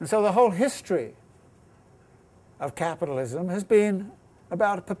 And so the whole history of capitalism has been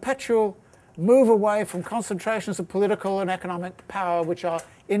about a perpetual move away from concentrations of political and economic power which are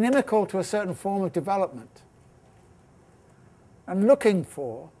inimical to a certain form of development, and looking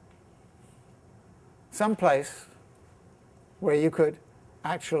for some place where you could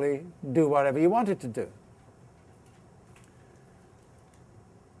actually do whatever you wanted to do.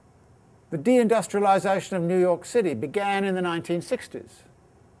 The deindustrialization of New York City began in the 1960s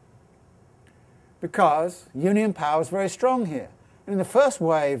because union power was very strong here. And in the first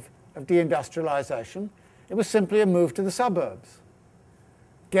wave of deindustrialization, it was simply a move to the suburbs.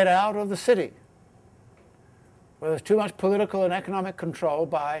 Get out of the city, where there's too much political and economic control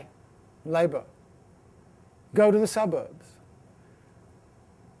by labor. Go to the suburbs.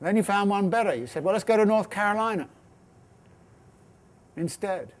 Then you found one better. You said, well, let's go to North Carolina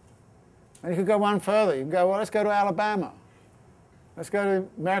instead. And you could go one further. You can go, well, let's go to Alabama. Let's go to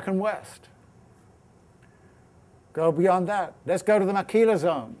American West. Go beyond that. Let's go to the Maquila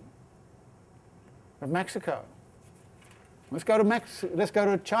zone of Mexico. Let's go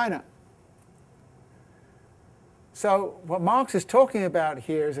to China. So what Marx is talking about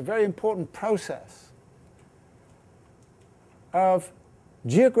here is a very important process of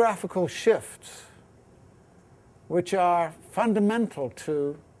geographical shifts which are fundamental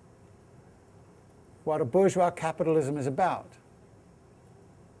to what a bourgeois capitalism is about.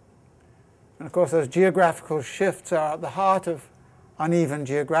 And of course, those geographical shifts are at the heart of uneven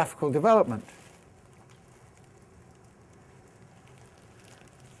geographical development.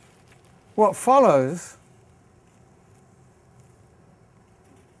 What follows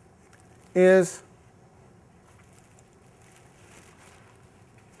is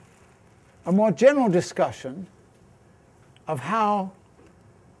a more general discussion of how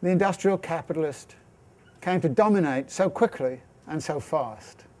the industrial capitalist came to dominate so quickly and so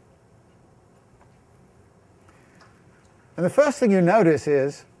fast. And the first thing you notice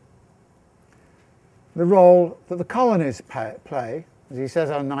is the role that the colonies play, as he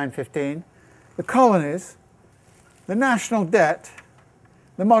says on 915. The colonies, the national debt,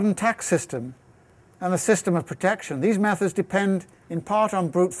 the modern tax system, and the system of protection. These methods depend in part on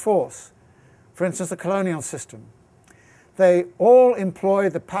brute force, for instance, the colonial system. They all employ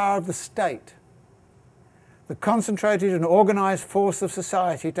the power of the state, the concentrated and organized force of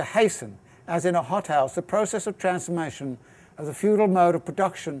society, to hasten, as in a hothouse, the process of transformation of the feudal mode of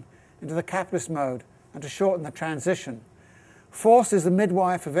production into the capitalist mode, and to shorten the transition. Force is the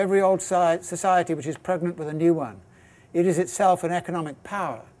midwife of every old society which is pregnant with a new one. It is itself an economic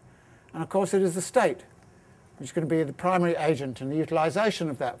power. And of course it is the state which is going to be the primary agent in the utilization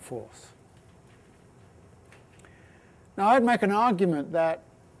of that force. Now I'd make an argument that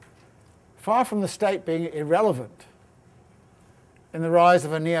far from the state being irrelevant in the rise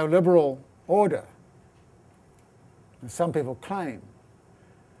of a neoliberal order, as some people claim,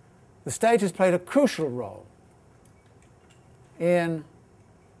 the state has played a crucial role in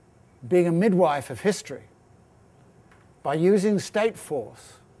being a midwife of history by using state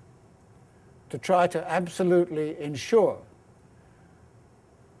force to try to absolutely ensure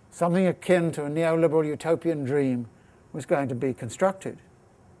something akin to a neoliberal utopian dream was going to be constructed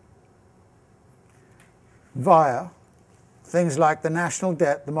via things like the national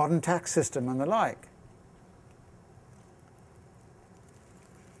debt, the modern tax system, and the like.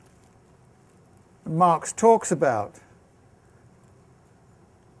 Marx talks about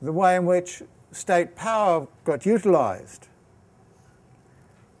the way in which state power got utilized.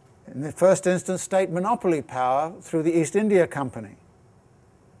 In the first instance, state monopoly power through the East India Company.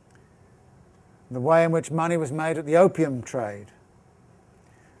 The way in which money was made at the opium trade.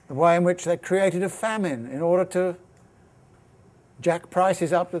 The way in which they created a famine in order to jack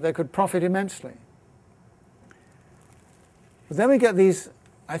prices up that they could profit immensely. But then we get these,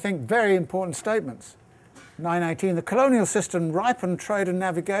 I think, very important statements. 918, the colonial system ripened trade and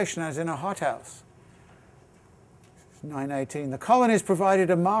navigation as in a hothouse. 918, the colonies provided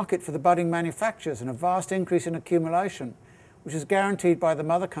a market for the budding manufactures and a vast increase in accumulation, which is guaranteed by the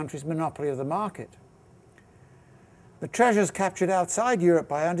mother country's monopoly of the market. The treasures captured outside Europe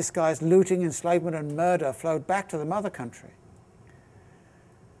by undisguised looting, enslavement, and murder flowed back to the mother country.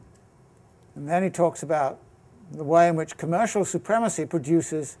 And then he talks about the way in which commercial supremacy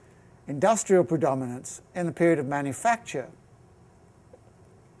produces industrial predominance in the period of manufacture,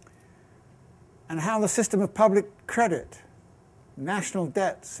 and how the system of public credit, national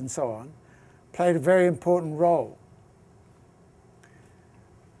debts, and so on, played a very important role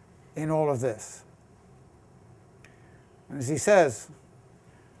in all of this. And as he says,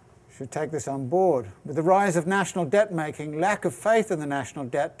 you should take this on board, with the rise of national debt making, lack of faith in the national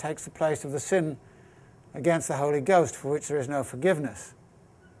debt takes the place of the sin against the Holy Ghost, for which there is no forgiveness.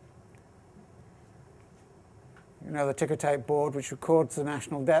 You know the ticker tape board which records the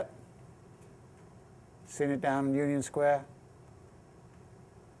national debt? Seen it down in Union Square?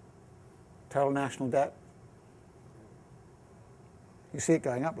 Total national debt. You see it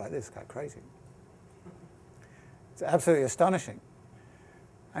going up like this, quite crazy. It's absolutely astonishing.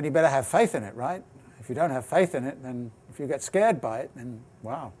 And you better have faith in it, right? If you don't have faith in it, then if you get scared by it, then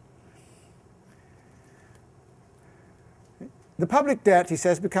wow. The public debt, he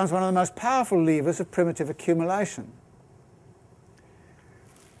says, becomes one of the most powerful levers of primitive accumulation.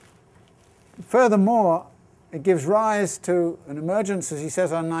 Furthermore, it gives rise to an emergence, as he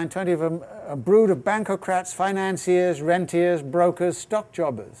says on 920, of a brood of bankocrats, financiers, rentiers, brokers, stock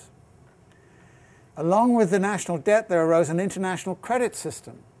jobbers. Along with the national debt, there arose an international credit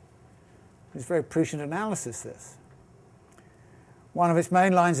system. It's very prescient analysis, this. One of its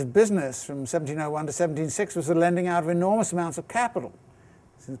main lines of business from 1701 to 1706 was the lending out of enormous amounts of capital.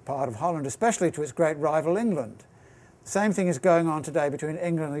 This is part of Holland, especially to its great rival England. The same thing is going on today between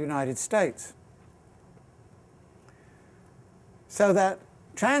England and the United States. So that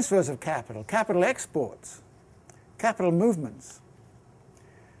transfers of capital, capital exports, capital movements,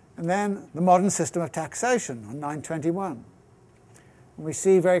 and then the modern system of taxation on 921. And we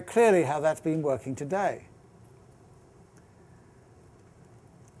see very clearly how that's been working today.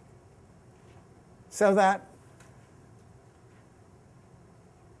 So that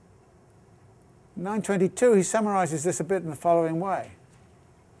 922, he summarizes this a bit in the following way.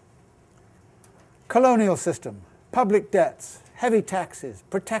 Colonial system, public debts, heavy taxes,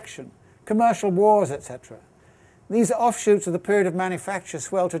 protection, commercial wars, etc. These offshoots of the period of manufacture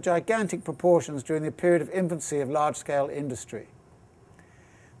swell to gigantic proportions during the period of infancy of large-scale industry.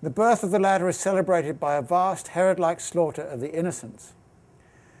 The birth of the latter is celebrated by a vast Herod-like slaughter of the innocents.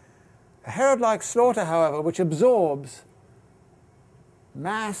 A Herod-like slaughter, however, which absorbs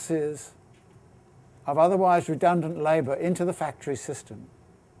masses of otherwise redundant labour into the factory system.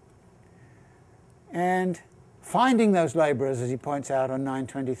 And finding those labourers, as he points out on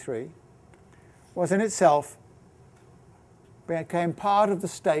 923, was in itself became part of the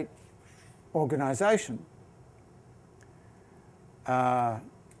state organisation. The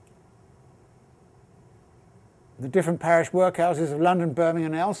different parish workhouses of London,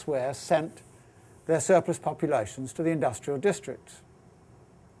 Birmingham and elsewhere sent their surplus populations to the industrial districts.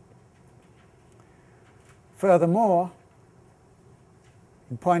 Furthermore,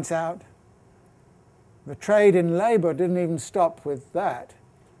 he points out the trade in labour didn't even stop with that.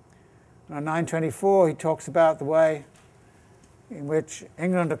 And on 924 he talks about the way in which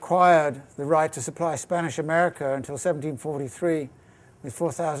England acquired the right to supply Spanish America until 1743 with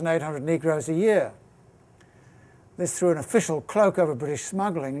 4,800 Negroes a year. This through an official cloak over British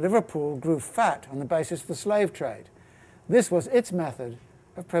smuggling. Liverpool grew fat on the basis of the slave trade. This was its method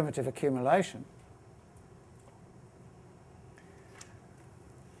of primitive accumulation.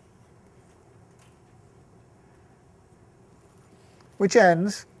 Which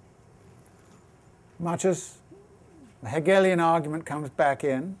ends, much as the Hegelian argument comes back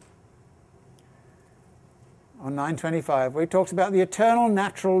in, on 925, where he talks about the eternal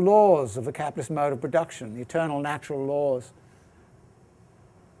natural laws of the capitalist mode of production, the eternal natural laws,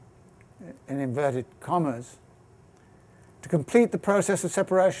 in inverted commas, to complete the process of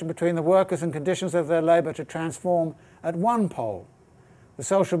separation between the workers and conditions of their labour to transform at one pole the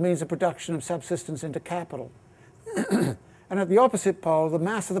social means of production and subsistence into capital, and at the opposite pole the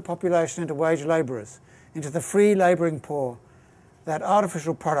mass of the population into wage labourers, into the free labouring poor, that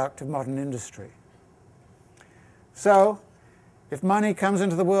artificial product of modern industry. So, if money comes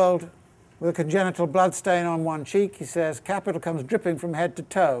into the world with a congenital blood stain on one cheek, he says, capital comes dripping from head to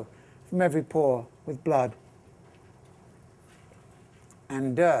toe, from every pore with blood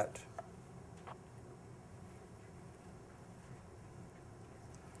and dirt.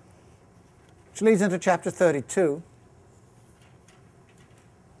 Which leads into chapter 32.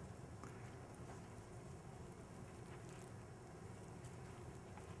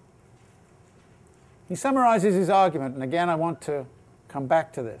 He summarizes his argument, and again I want to come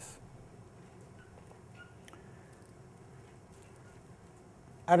back to this.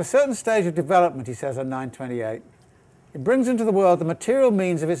 At a certain stage of development, he says on 928, it brings into the world the material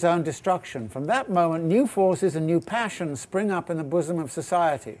means of its own destruction. From that moment, new forces and new passions spring up in the bosom of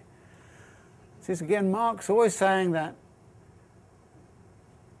society. See, again, Marx always saying that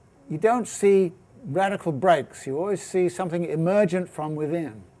you don't see radical breaks, you always see something emergent from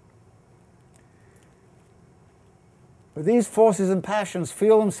within. But these forces and passions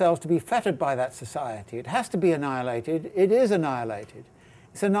feel themselves to be fettered by that society. It has to be annihilated. It is annihilated.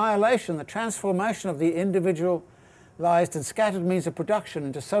 Its annihilation, the transformation of the individualized and scattered means of production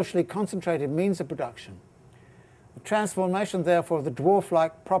into socially concentrated means of production. The transformation, therefore, of the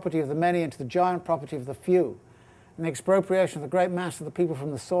dwarf-like property of the many into the giant property of the few, and the expropriation of the great mass of the people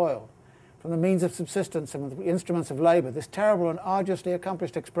from the soil, from the means of subsistence and the instruments of labour. This terrible and arduously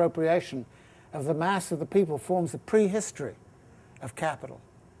accomplished expropriation of the mass of the people forms the prehistory of capital.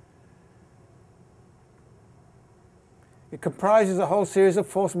 It comprises a whole series of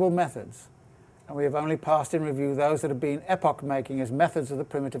forcible methods, and we have only passed in review those that have been epoch-making as methods of the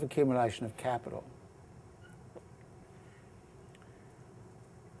primitive accumulation of capital.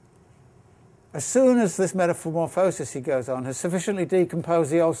 As soon as this metamorphosis, he goes on, has sufficiently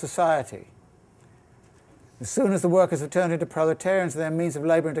decomposed the old society, as soon as the workers have turned into proletarians and their means of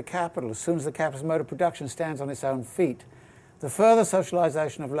labour into capital, as soon as the capitalist mode of production stands on its own feet, the further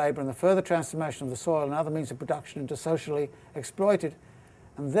socialisation of labour and the further transformation of the soil and other means of production into socially exploited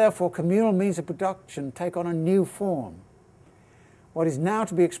and therefore communal means of production take on a new form. What is now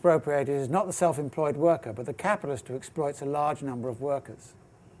to be expropriated is not the self-employed worker, but the capitalist who exploits a large number of workers.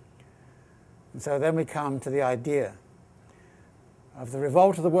 And so then we come to the idea of the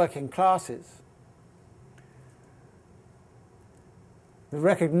revolt of the working classes, the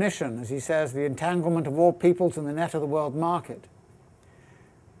recognition, as he says, the entanglement of all peoples in the net of the world market.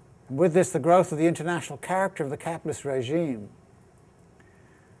 And with this, the growth of the international character of the capitalist regime.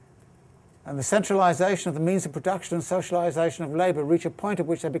 And the centralization of the means of production and socialization of labor reach a point at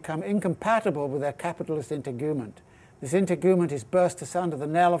which they become incompatible with their capitalist integument. This integument is burst asunder, the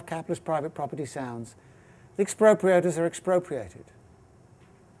knell of capitalist private property sounds. The expropriators are expropriated.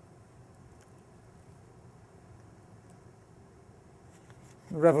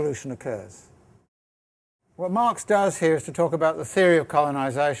 The revolution occurs. What Marx does here is to talk about the theory of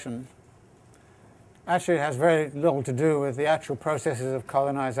colonization. Actually, it has very little to do with the actual processes of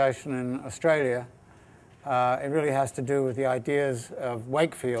colonization in Australia. It really has to do with the ideas of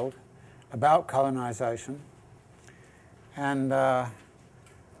Wakefield about colonization. And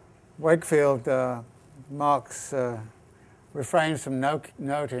Wakefield, Marx refrains from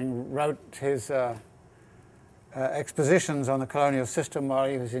noting, wrote his expositions on the colonial system while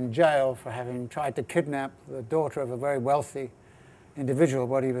he was in jail for having tried to kidnap the daughter of a very wealthy individual.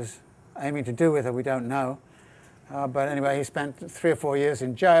 What he was aiming to do with her, we don't know. But anyway, he spent 3 or 4 years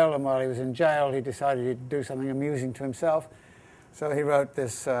in jail, and while he was in jail, he decided he'd do something amusing to himself. So he wrote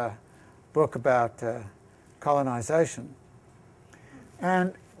this book about colonization.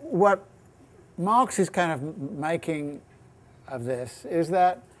 And what Marx is kind of making of this is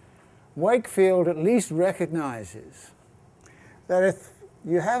that Wakefield at least recognizes that if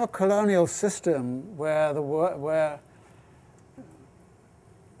you have a colonial system where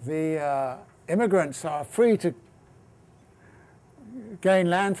the immigrants are free to gain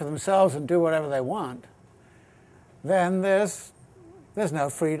land for themselves and do whatever they want, then there's no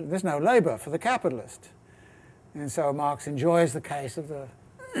labor for the capitalist. And so Marx enjoys the case of the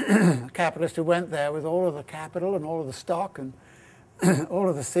capitalist who went there with all of the capital and all of the stock and all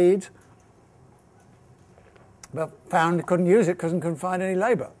of the seeds, but found he couldn't use it because he couldn't find any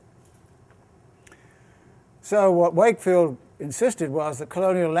labor. So what Wakefield insisted was that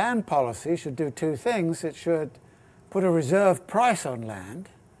colonial land policy should do 2 things. It should put a reserve price on land,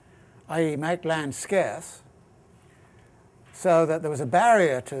 i.e. make land scarce, so that there was a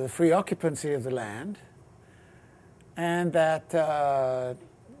barrier to the free occupancy of the land, and that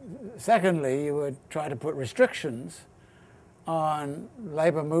secondly, you would try to put restrictions on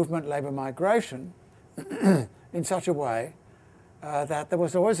labor movement, labor migration, in such a way that there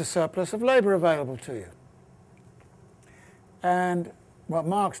was always a surplus of labor available to you. And what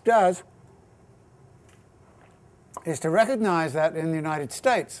Marx does is to recognize that in the United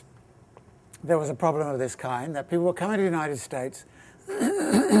States there was a problem of this kind, that people were coming to the United States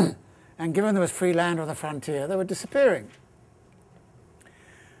and given there was free land on the frontier, they were disappearing.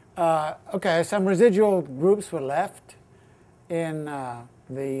 Okay, some residual groups were left in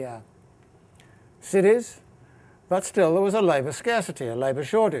the cities, but still there was a labor scarcity, a labor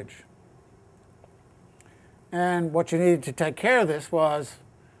shortage. And what you needed to take care of this was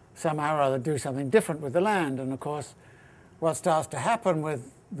somehow or other do something different with the land. And of course, what starts to happen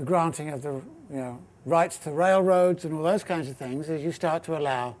with the granting of the rights to railroads and all those kinds of things is you start to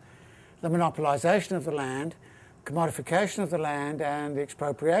allow the monopolization of the land, commodification of the land, and the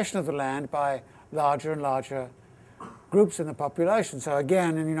expropriation of the land by larger and larger groups in the population. So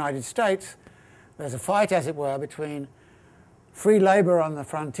again, in the United States, there's a fight, as it were, between free labor on the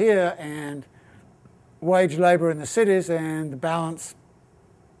frontier and wage labor in the cities, and the balance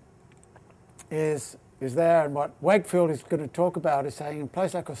is is there, and what Wakefield is going to talk about is saying in a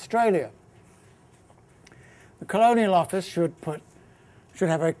place like Australia, the Colonial Office should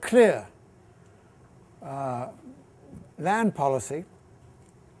have a clear land policy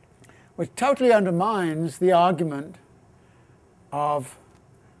which totally undermines the argument of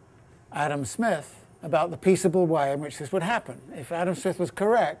Adam Smith about the peaceable way in which this would happen. If Adam Smith was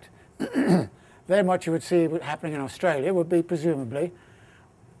correct, then what you would see happening in Australia would be presumably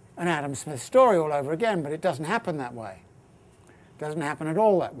an Adam Smith story all over again, but it doesn't happen that way. It doesn't happen at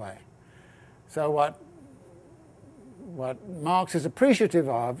all that way. So what Marx is appreciative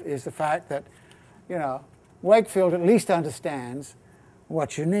of is the fact that, Wakefield at least understands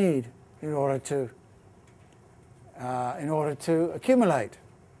what you need in order to accumulate.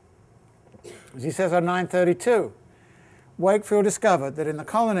 As he says on 932, Wakefield discovered that in the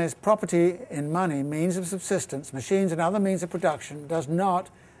colonies, property in money, means of subsistence, machines and other means of production does not,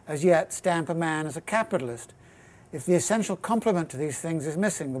 as yet, stamp a man as a capitalist if the essential complement to these things is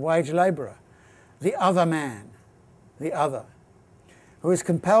missing, the wage labourer, the other man, the other, who is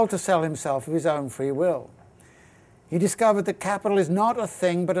compelled to sell himself of his own free will. He discovered that capital is not a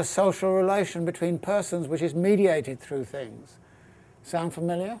thing but a social relation between persons which is mediated through things. Sound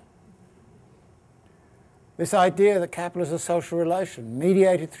familiar? This idea that capital is a social relation,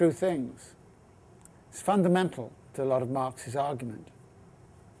 mediated through things, is fundamental to a lot of Marx's argument.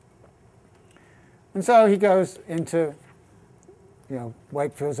 And so he goes into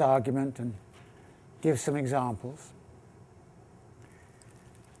Wakefield's argument and gives some examples.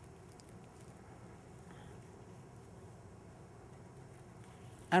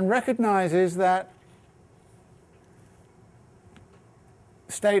 And recognizes that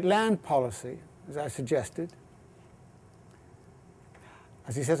state land policy, as I suggested,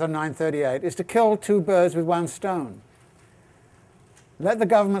 as he says on 938, is to kill two birds with one stone. Let the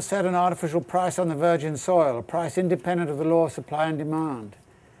government set an artificial price on the virgin soil, a price independent of the law of supply and demand,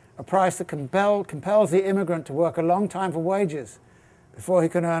 a price that compels the immigrant to work a long time for wages before he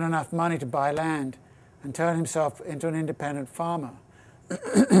can earn enough money to buy land and turn himself into an independent farmer.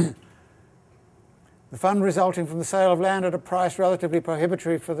 The fund resulting from the sale of land at a price relatively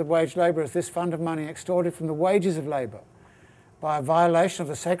prohibitory for the wage labourers, this fund of money extorted from the wages of labour by a violation of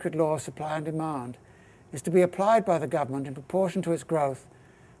the sacred law of supply and demand, is to be applied by the government in proportion to its growth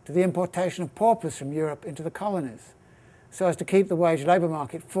to the importation of paupers from Europe into the colonies, so as to keep the wage labour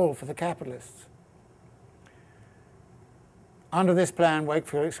market full for the capitalists. Under this plan,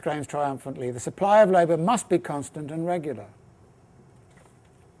 Wakefield exclaims triumphantly, the supply of labour must be constant and regular.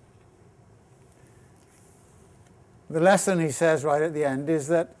 The lesson, he says right at the end, is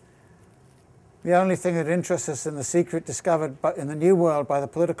that the only thing that interests us in the secret discovered in the New World by the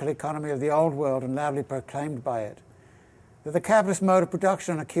political economy of the Old World and loudly proclaimed by it, that the capitalist mode of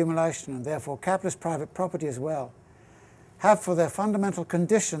production and accumulation, and therefore capitalist private property as well, have for their fundamental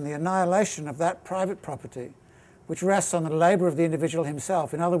condition the annihilation of that private property which rests on the labour of the individual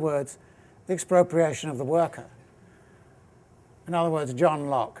himself, in other words, the expropriation of the worker. In other words, John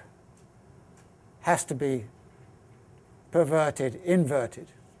Locke has to be inverted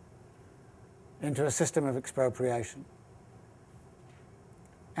into a system of expropriation.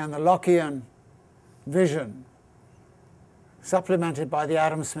 And the Lockean vision, supplemented by the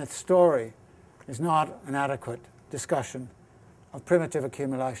Adam Smith story, is not an adequate discussion of primitive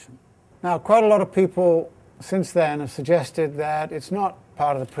accumulation. Now, quite a lot of people since then have suggested that it's not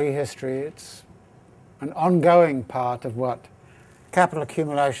part of the prehistory, it's an ongoing part of what capital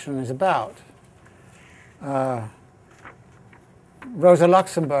accumulation is about. Rosa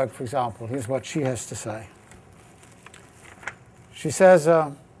Luxemburg, for example, here's what she has to say. She says,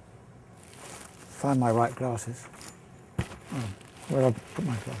 find my right glasses. Oh, where did I put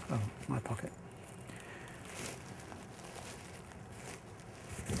my glasses? Oh, my pocket.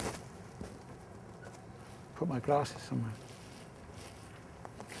 Put my glasses somewhere.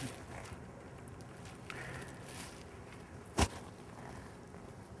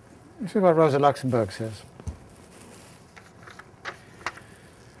 This is what Rosa Luxemburg says.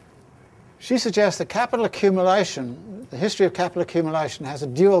 She suggests that capital accumulation, the history of capital accumulation, has a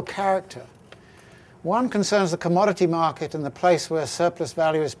dual character. One concerns the commodity market and the place where surplus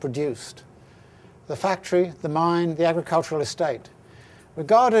value is produced, the factory, the mine, the agricultural estate.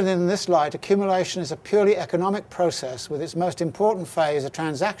 Regarded in this light, accumulation is a purely economic process with its most important phase a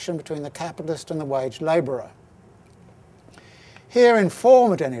transaction between the capitalist and the wage labourer. Here in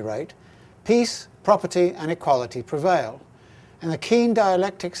form, at any rate, peace, property and equality prevail, and the keen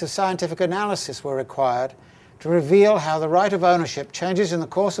dialectics of scientific analysis were required to reveal how the right of ownership changes in the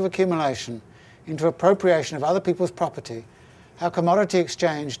course of accumulation into appropriation of other people's property, how commodity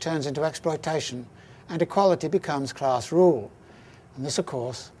exchange turns into exploitation, and equality becomes class rule. And this, of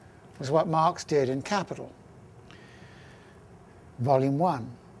course, was what Marx did in Capital, Volume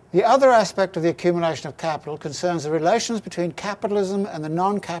 1. The other aspect of the accumulation of capital concerns the relations between capitalism and the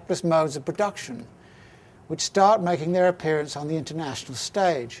non-capitalist modes of production, which start making their appearance on the international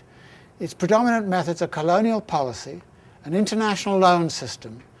stage. Its predominant methods are colonial policy, an international loan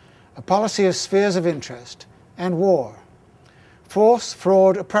system, a policy of spheres of interest, and war. Force,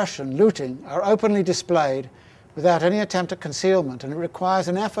 fraud, oppression, looting are openly displayed without any attempt at concealment, and it requires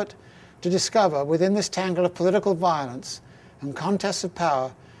an effort to discover within this tangle of political violence and contests of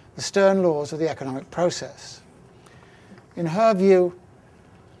power the stern laws of the economic process. In her view,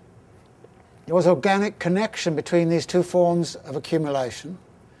 there was organic connection between these two forms of accumulation,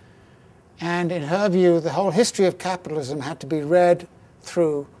 and in her view, the whole history of capitalism had to be read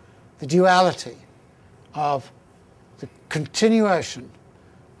through the duality of the continuation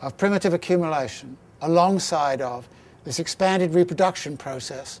of primitive accumulation alongside of this expanded reproduction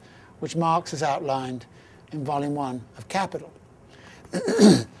process which Marx has outlined in Volume 1 of Capital.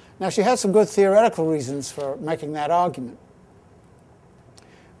 Now, she had some good theoretical reasons for making that argument.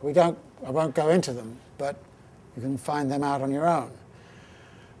 I won't go into them, but you can find them out on your own.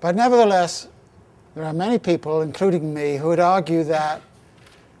 But nevertheless, there are many people, including me, who would argue that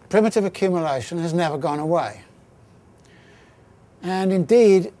primitive accumulation has never gone away. And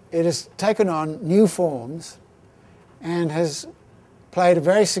indeed, it has taken on new forms and has played a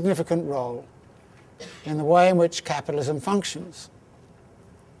very significant role in the way in which capitalism functions.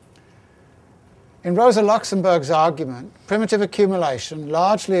 In Rosa Luxemburg's argument, primitive accumulation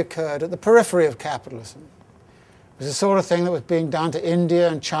largely occurred at the periphery of capitalism. It was the sort of thing that was being done to India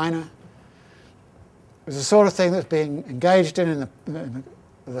and China. It was the sort of thing that was being engaged in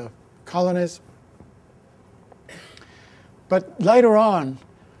the colonies. But later on,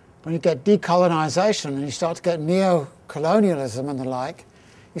 when you get decolonization and you start to get neo-colonialism and the like,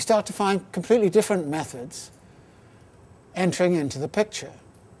 you start to find completely different methods entering into the picture.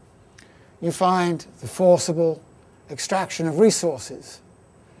 You find the forcible extraction of resources,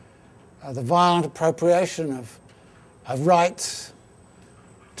 the violent appropriation of rights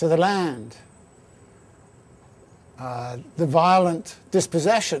to the land, the violent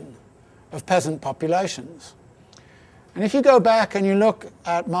dispossession of peasant populations. And if you go back and you look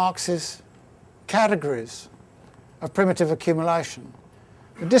at Marx's categories of primitive accumulation,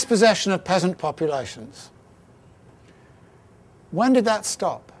 the dispossession of peasant populations, when did that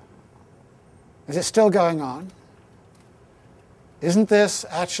stop? Is it still going on? Isn't this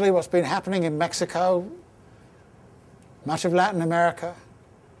actually what's been happening in Mexico, much of Latin America,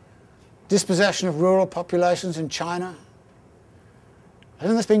 dispossession of rural populations in China?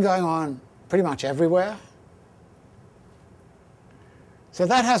 Hasn't this been going on pretty much everywhere? So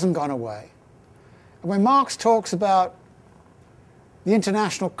that hasn't gone away. And when Marx talks about the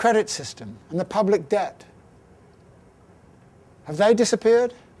international credit system and the public debt, have they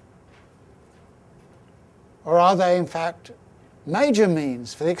disappeared? Or are they, in fact, major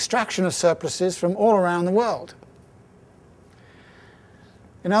means for the extraction of surpluses from all around the world?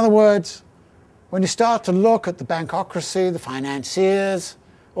 In other words, when you start to look at the bankocracy, the financiers,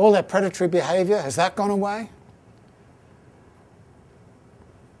 all their predatory behavior, has that gone away?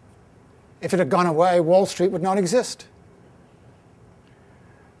 If it had gone away, Wall Street would not exist.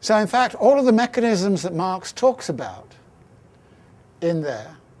 So in fact, all of the mechanisms that Marx talks about in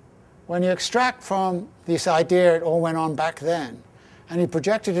there, when you extract from this idea it all went on back then, and you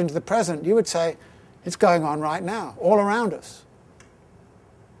project it into the present, you would say it's going on right now, all around us.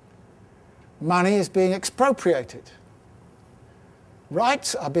 Money is being expropriated.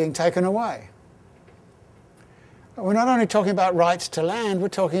 Rights are being taken away. We're not only talking about rights to land, we're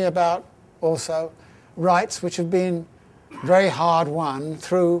talking about also rights which have been very hard won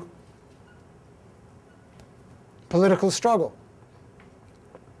through political struggle.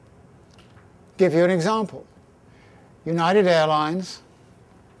 Give you an example. United Airlines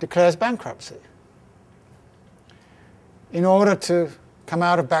declares bankruptcy. In order to come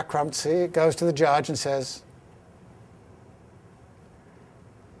out of bankruptcy, it goes to the judge and says,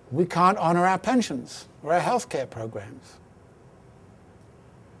 we can't honor our pensions or our health care programs.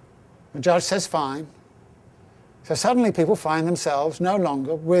 The judge says fine. So suddenly people find themselves no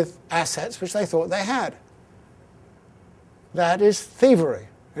longer with assets which they thought they had. That is thievery.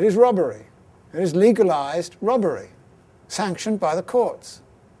 It is robbery. It is legalized robbery, sanctioned by the courts.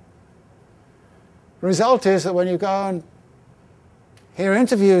 The result is that when you go and hear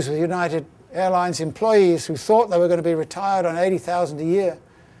interviews with United Airlines employees who thought they were going to be retired on $80,000 a year,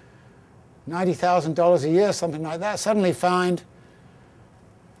 $90,000 a year, something like that, suddenly find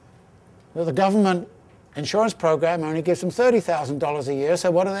that the government insurance program only gives them $30,000 a year,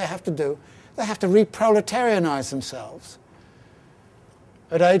 so what do they have to do? They have to reproletarianize themselves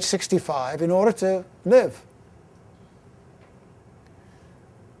at age 65 in order to live.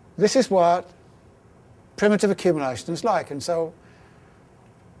 This is what primitive accumulation is like. And so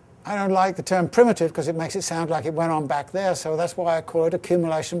I don't like the term primitive because it makes it sound like it went on back there, so that's why I call it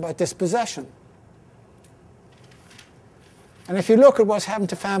accumulation by dispossession. And if you look at what's happened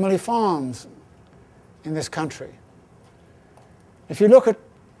to family farms in this country, if you look at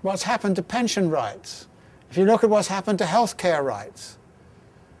what's happened to pension rights, if you look at what's happened to health care rights,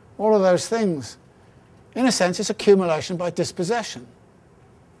 all of those things, in a sense, it's accumulation by dispossession.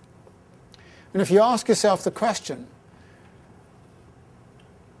 And if you ask yourself the question,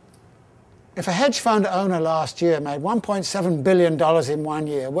 if a hedge fund owner last year made $1.7 billion in 1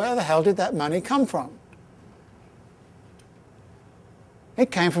 year, where the hell did that money come from?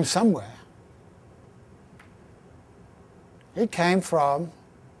 It came from somewhere. It came from,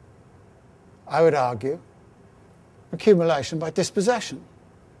 I would argue, accumulation by dispossession.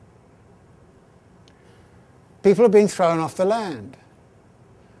 People are being thrown off the land.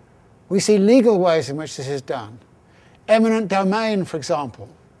 We see legal ways in which this is done. Eminent domain, for example,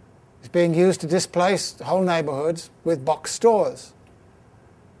 is being used to displace whole neighborhoods with box stores.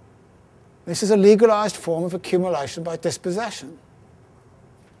 This is a legalized form of accumulation by dispossession.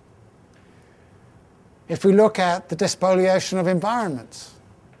 If we look at the despoliation of environments,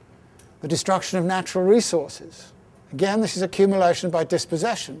 the destruction of natural resources, again, this is accumulation by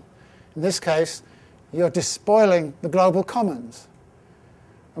dispossession. In this case, you're despoiling the global commons.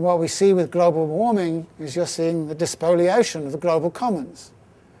 And what we see with global warming is you're seeing the despoliation of the global commons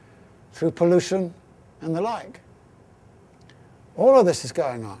through pollution and the like. All of this is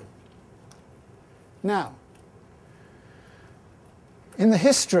going on. Now, in the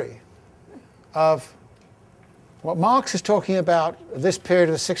history of what Marx is talking about, this period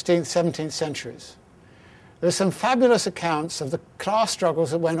of the 16th, 17th centuries, there's some fabulous accounts of the class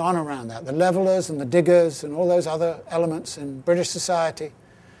struggles that went on around that, the levelers and the diggers and all those other elements in British society,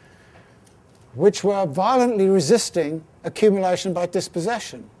 which were violently resisting accumulation by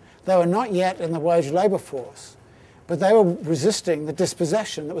dispossession. They were not yet in the wage labour force, but they were resisting the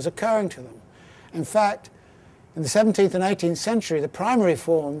dispossession that was occurring to them. In fact, in the 17th and 18th century, the primary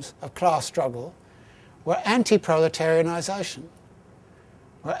forms of class struggle were anti-proletarianisation,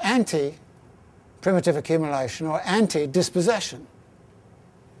 were anti-primitive accumulation, or anti-dispossession.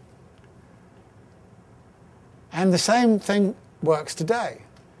 And the same thing works today.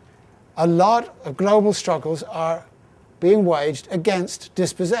 A lot of global struggles are being waged against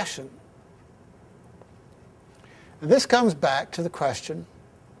dispossession. And this comes back to the question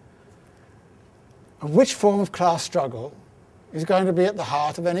of which form of class struggle is going to be at the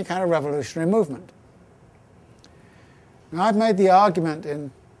heart of any kind of revolutionary movement. Now, I've made the argument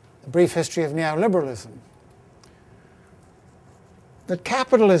in The Brief History of Neoliberalism that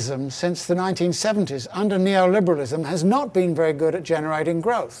capitalism since the 1970s under neoliberalism has not been very good at generating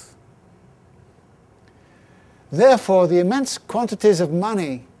growth. Therefore, the immense quantities of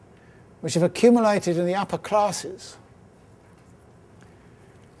money which have accumulated in the upper classes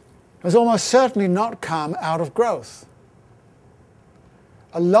has almost certainly not come out of growth.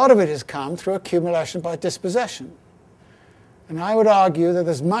 A lot of it has come through accumulation by dispossession. And I would argue that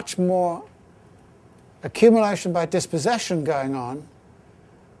there's much more accumulation by dispossession going on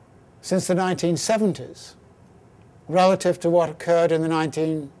since the 1970s relative to what occurred in the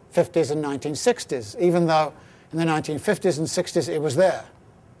 1950s and 1960s, even though in the 1950s and 60s it was there,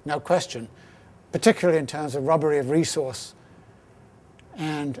 no question, particularly in terms of robbery of resource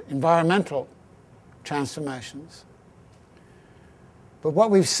and environmental transformations. But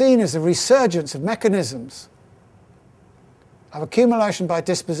what we've seen is the resurgence of mechanisms of accumulation by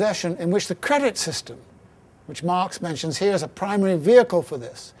dispossession in which the credit system, which Marx mentions here as a primary vehicle for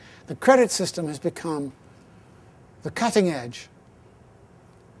this, the credit system has become the cutting edge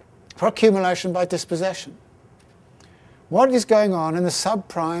for accumulation by dispossession. What is going on in the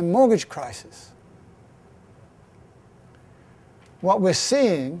subprime mortgage crisis? What we're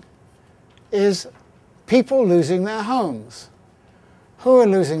seeing is people losing their homes. Who are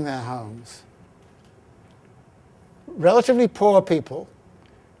losing their homes? Relatively poor people,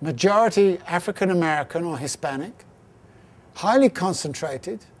 majority African American or Hispanic, highly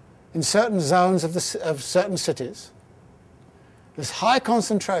concentrated in certain zones of certain cities. This high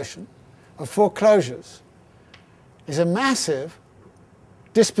concentration of foreclosures is a massive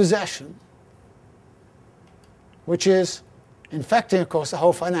dispossession which is infecting, of course, the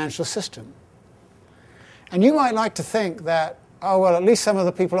whole financial system. And you might like to think that, oh, well, at least some of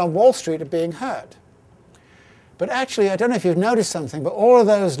the people on Wall Street are being hurt. But actually, I don't know if you've noticed something, but all of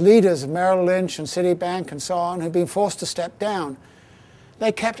those leaders of Merrill Lynch and Citibank and so on who've been forced to step down,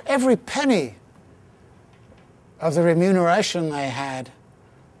 they kept every penny of the remuneration they had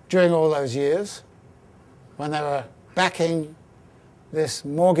during all those years when they were backing this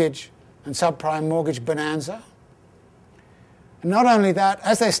mortgage and subprime mortgage bonanza. And not only that,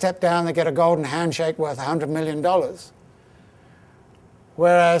 as they step down, they get a golden handshake worth $100 million,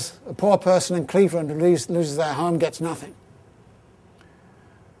 whereas a poor person in Cleveland who loses their home gets nothing.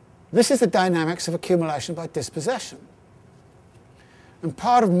 This is the dynamics of accumulation by dispossession. And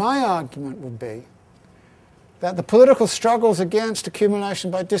part of my argument would be that the political struggles against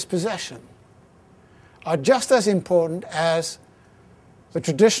accumulation by dispossession are just as important as the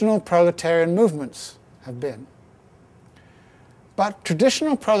traditional proletarian movements have been. But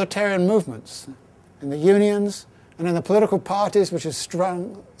traditional proletarian movements in the unions and in the political parties which have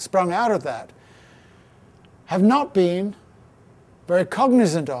sprung out of that have not been very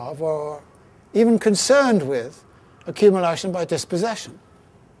cognizant of or even concerned with accumulation by dispossession.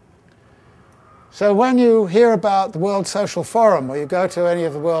 So when you hear about the World Social Forum or you go to any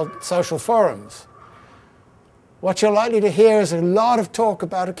of the World Social Forums, what you're likely to hear is a lot of talk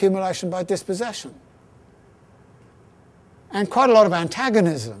about accumulation by dispossession and quite a lot of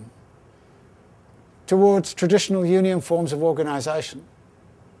antagonism towards traditional union forms of organization.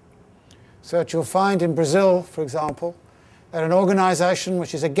 So that you'll find in Brazil, for example, that an organization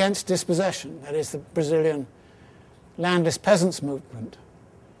which is against dispossession, that is the Brazilian landless peasants movement,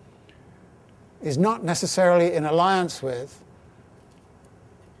 is not necessarily in alliance with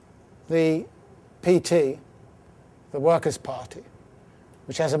the PT, the Workers' Party,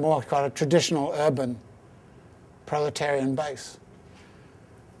 which has a more kind of traditional urban proletarian base.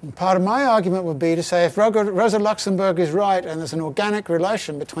 And part of my argument would be to say if Rosa Luxemburg is right and there's an organic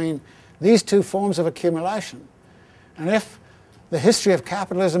relation between these two forms of accumulation, and if the history of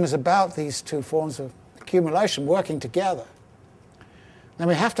capitalism is about these two forms of accumulation working together, then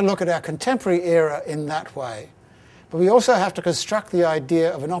we have to look at our contemporary era in that way. But we also have to construct the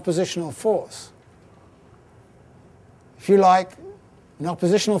idea of an oppositional force. If you like, an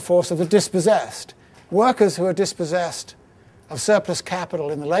oppositional force of the dispossessed. Workers who are dispossessed of surplus capital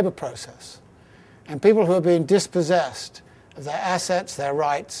in the labour process, and people who are being dispossessed of their assets, their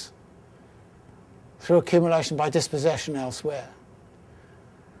rights, through accumulation by dispossession elsewhere.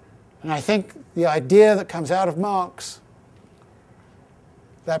 And I think the idea that comes out of Marx,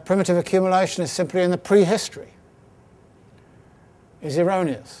 that primitive accumulation is simply in the prehistory, is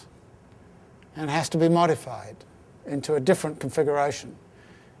erroneous and has to be modified into a different configuration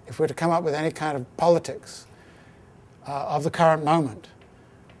if we're to come up with any kind of politics of the current moment.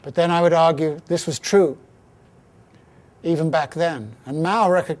 But then I would argue this was true even back then. And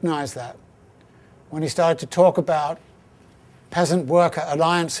Mao recognized that when he started to talk about peasant-worker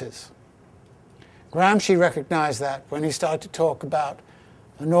alliances. Gramsci recognized that when he started to talk about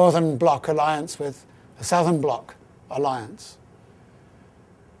the Northern Bloc alliance with the Southern Bloc alliance.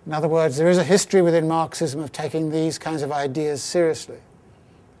 In other words, there is a history within Marxism of taking these kinds of ideas seriously.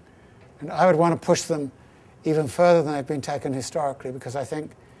 And I would want to push them even further than they've been taken historically, because I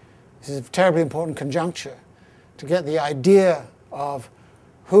think this is a terribly important conjuncture to get the idea of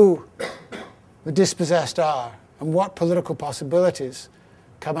who the dispossessed are and what political possibilities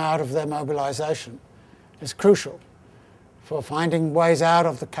come out of their mobilization is crucial for finding ways out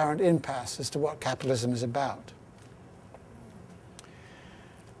of the current impasse as to what capitalism is about.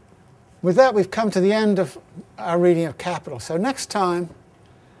 With that, we've come to the end of our reading of Capital. So next time,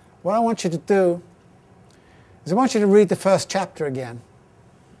 what I want you to do is I want you to read the first chapter again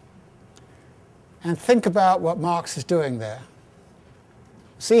and think about what Marx is doing there.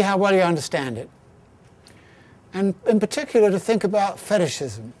 See how well you understand it. And in particular, to think about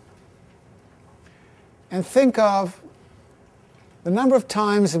fetishism. And think of the number of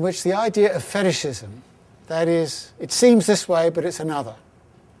times in which the idea of fetishism, that is, it seems this way, but it's another.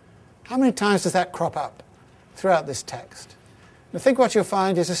 How many times does that crop up throughout this text? I think what you'll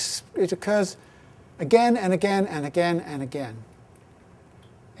find is it occurs again and again and again and again.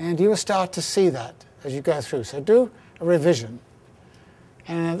 And you will start to see that as you go through. So do a revision.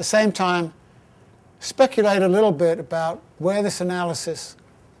 And at the same time, speculate a little bit about where this analysis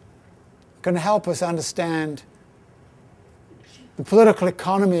can help us understand the political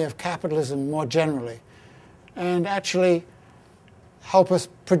economy of capitalism more generally, and actually help us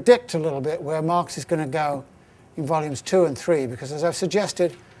predict a little bit where Marx is going to go in volumes 2 and 3, because as I've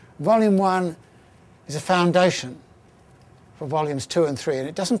suggested, volume 1 is a foundation for volumes 2 and 3, and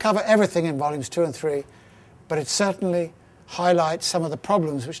it doesn't cover everything in volumes 2 and 3, but it certainly highlights some of the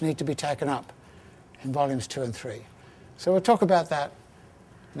problems which need to be taken up in volumes 2 and 3. So we'll talk about that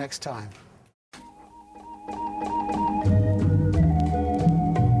next time.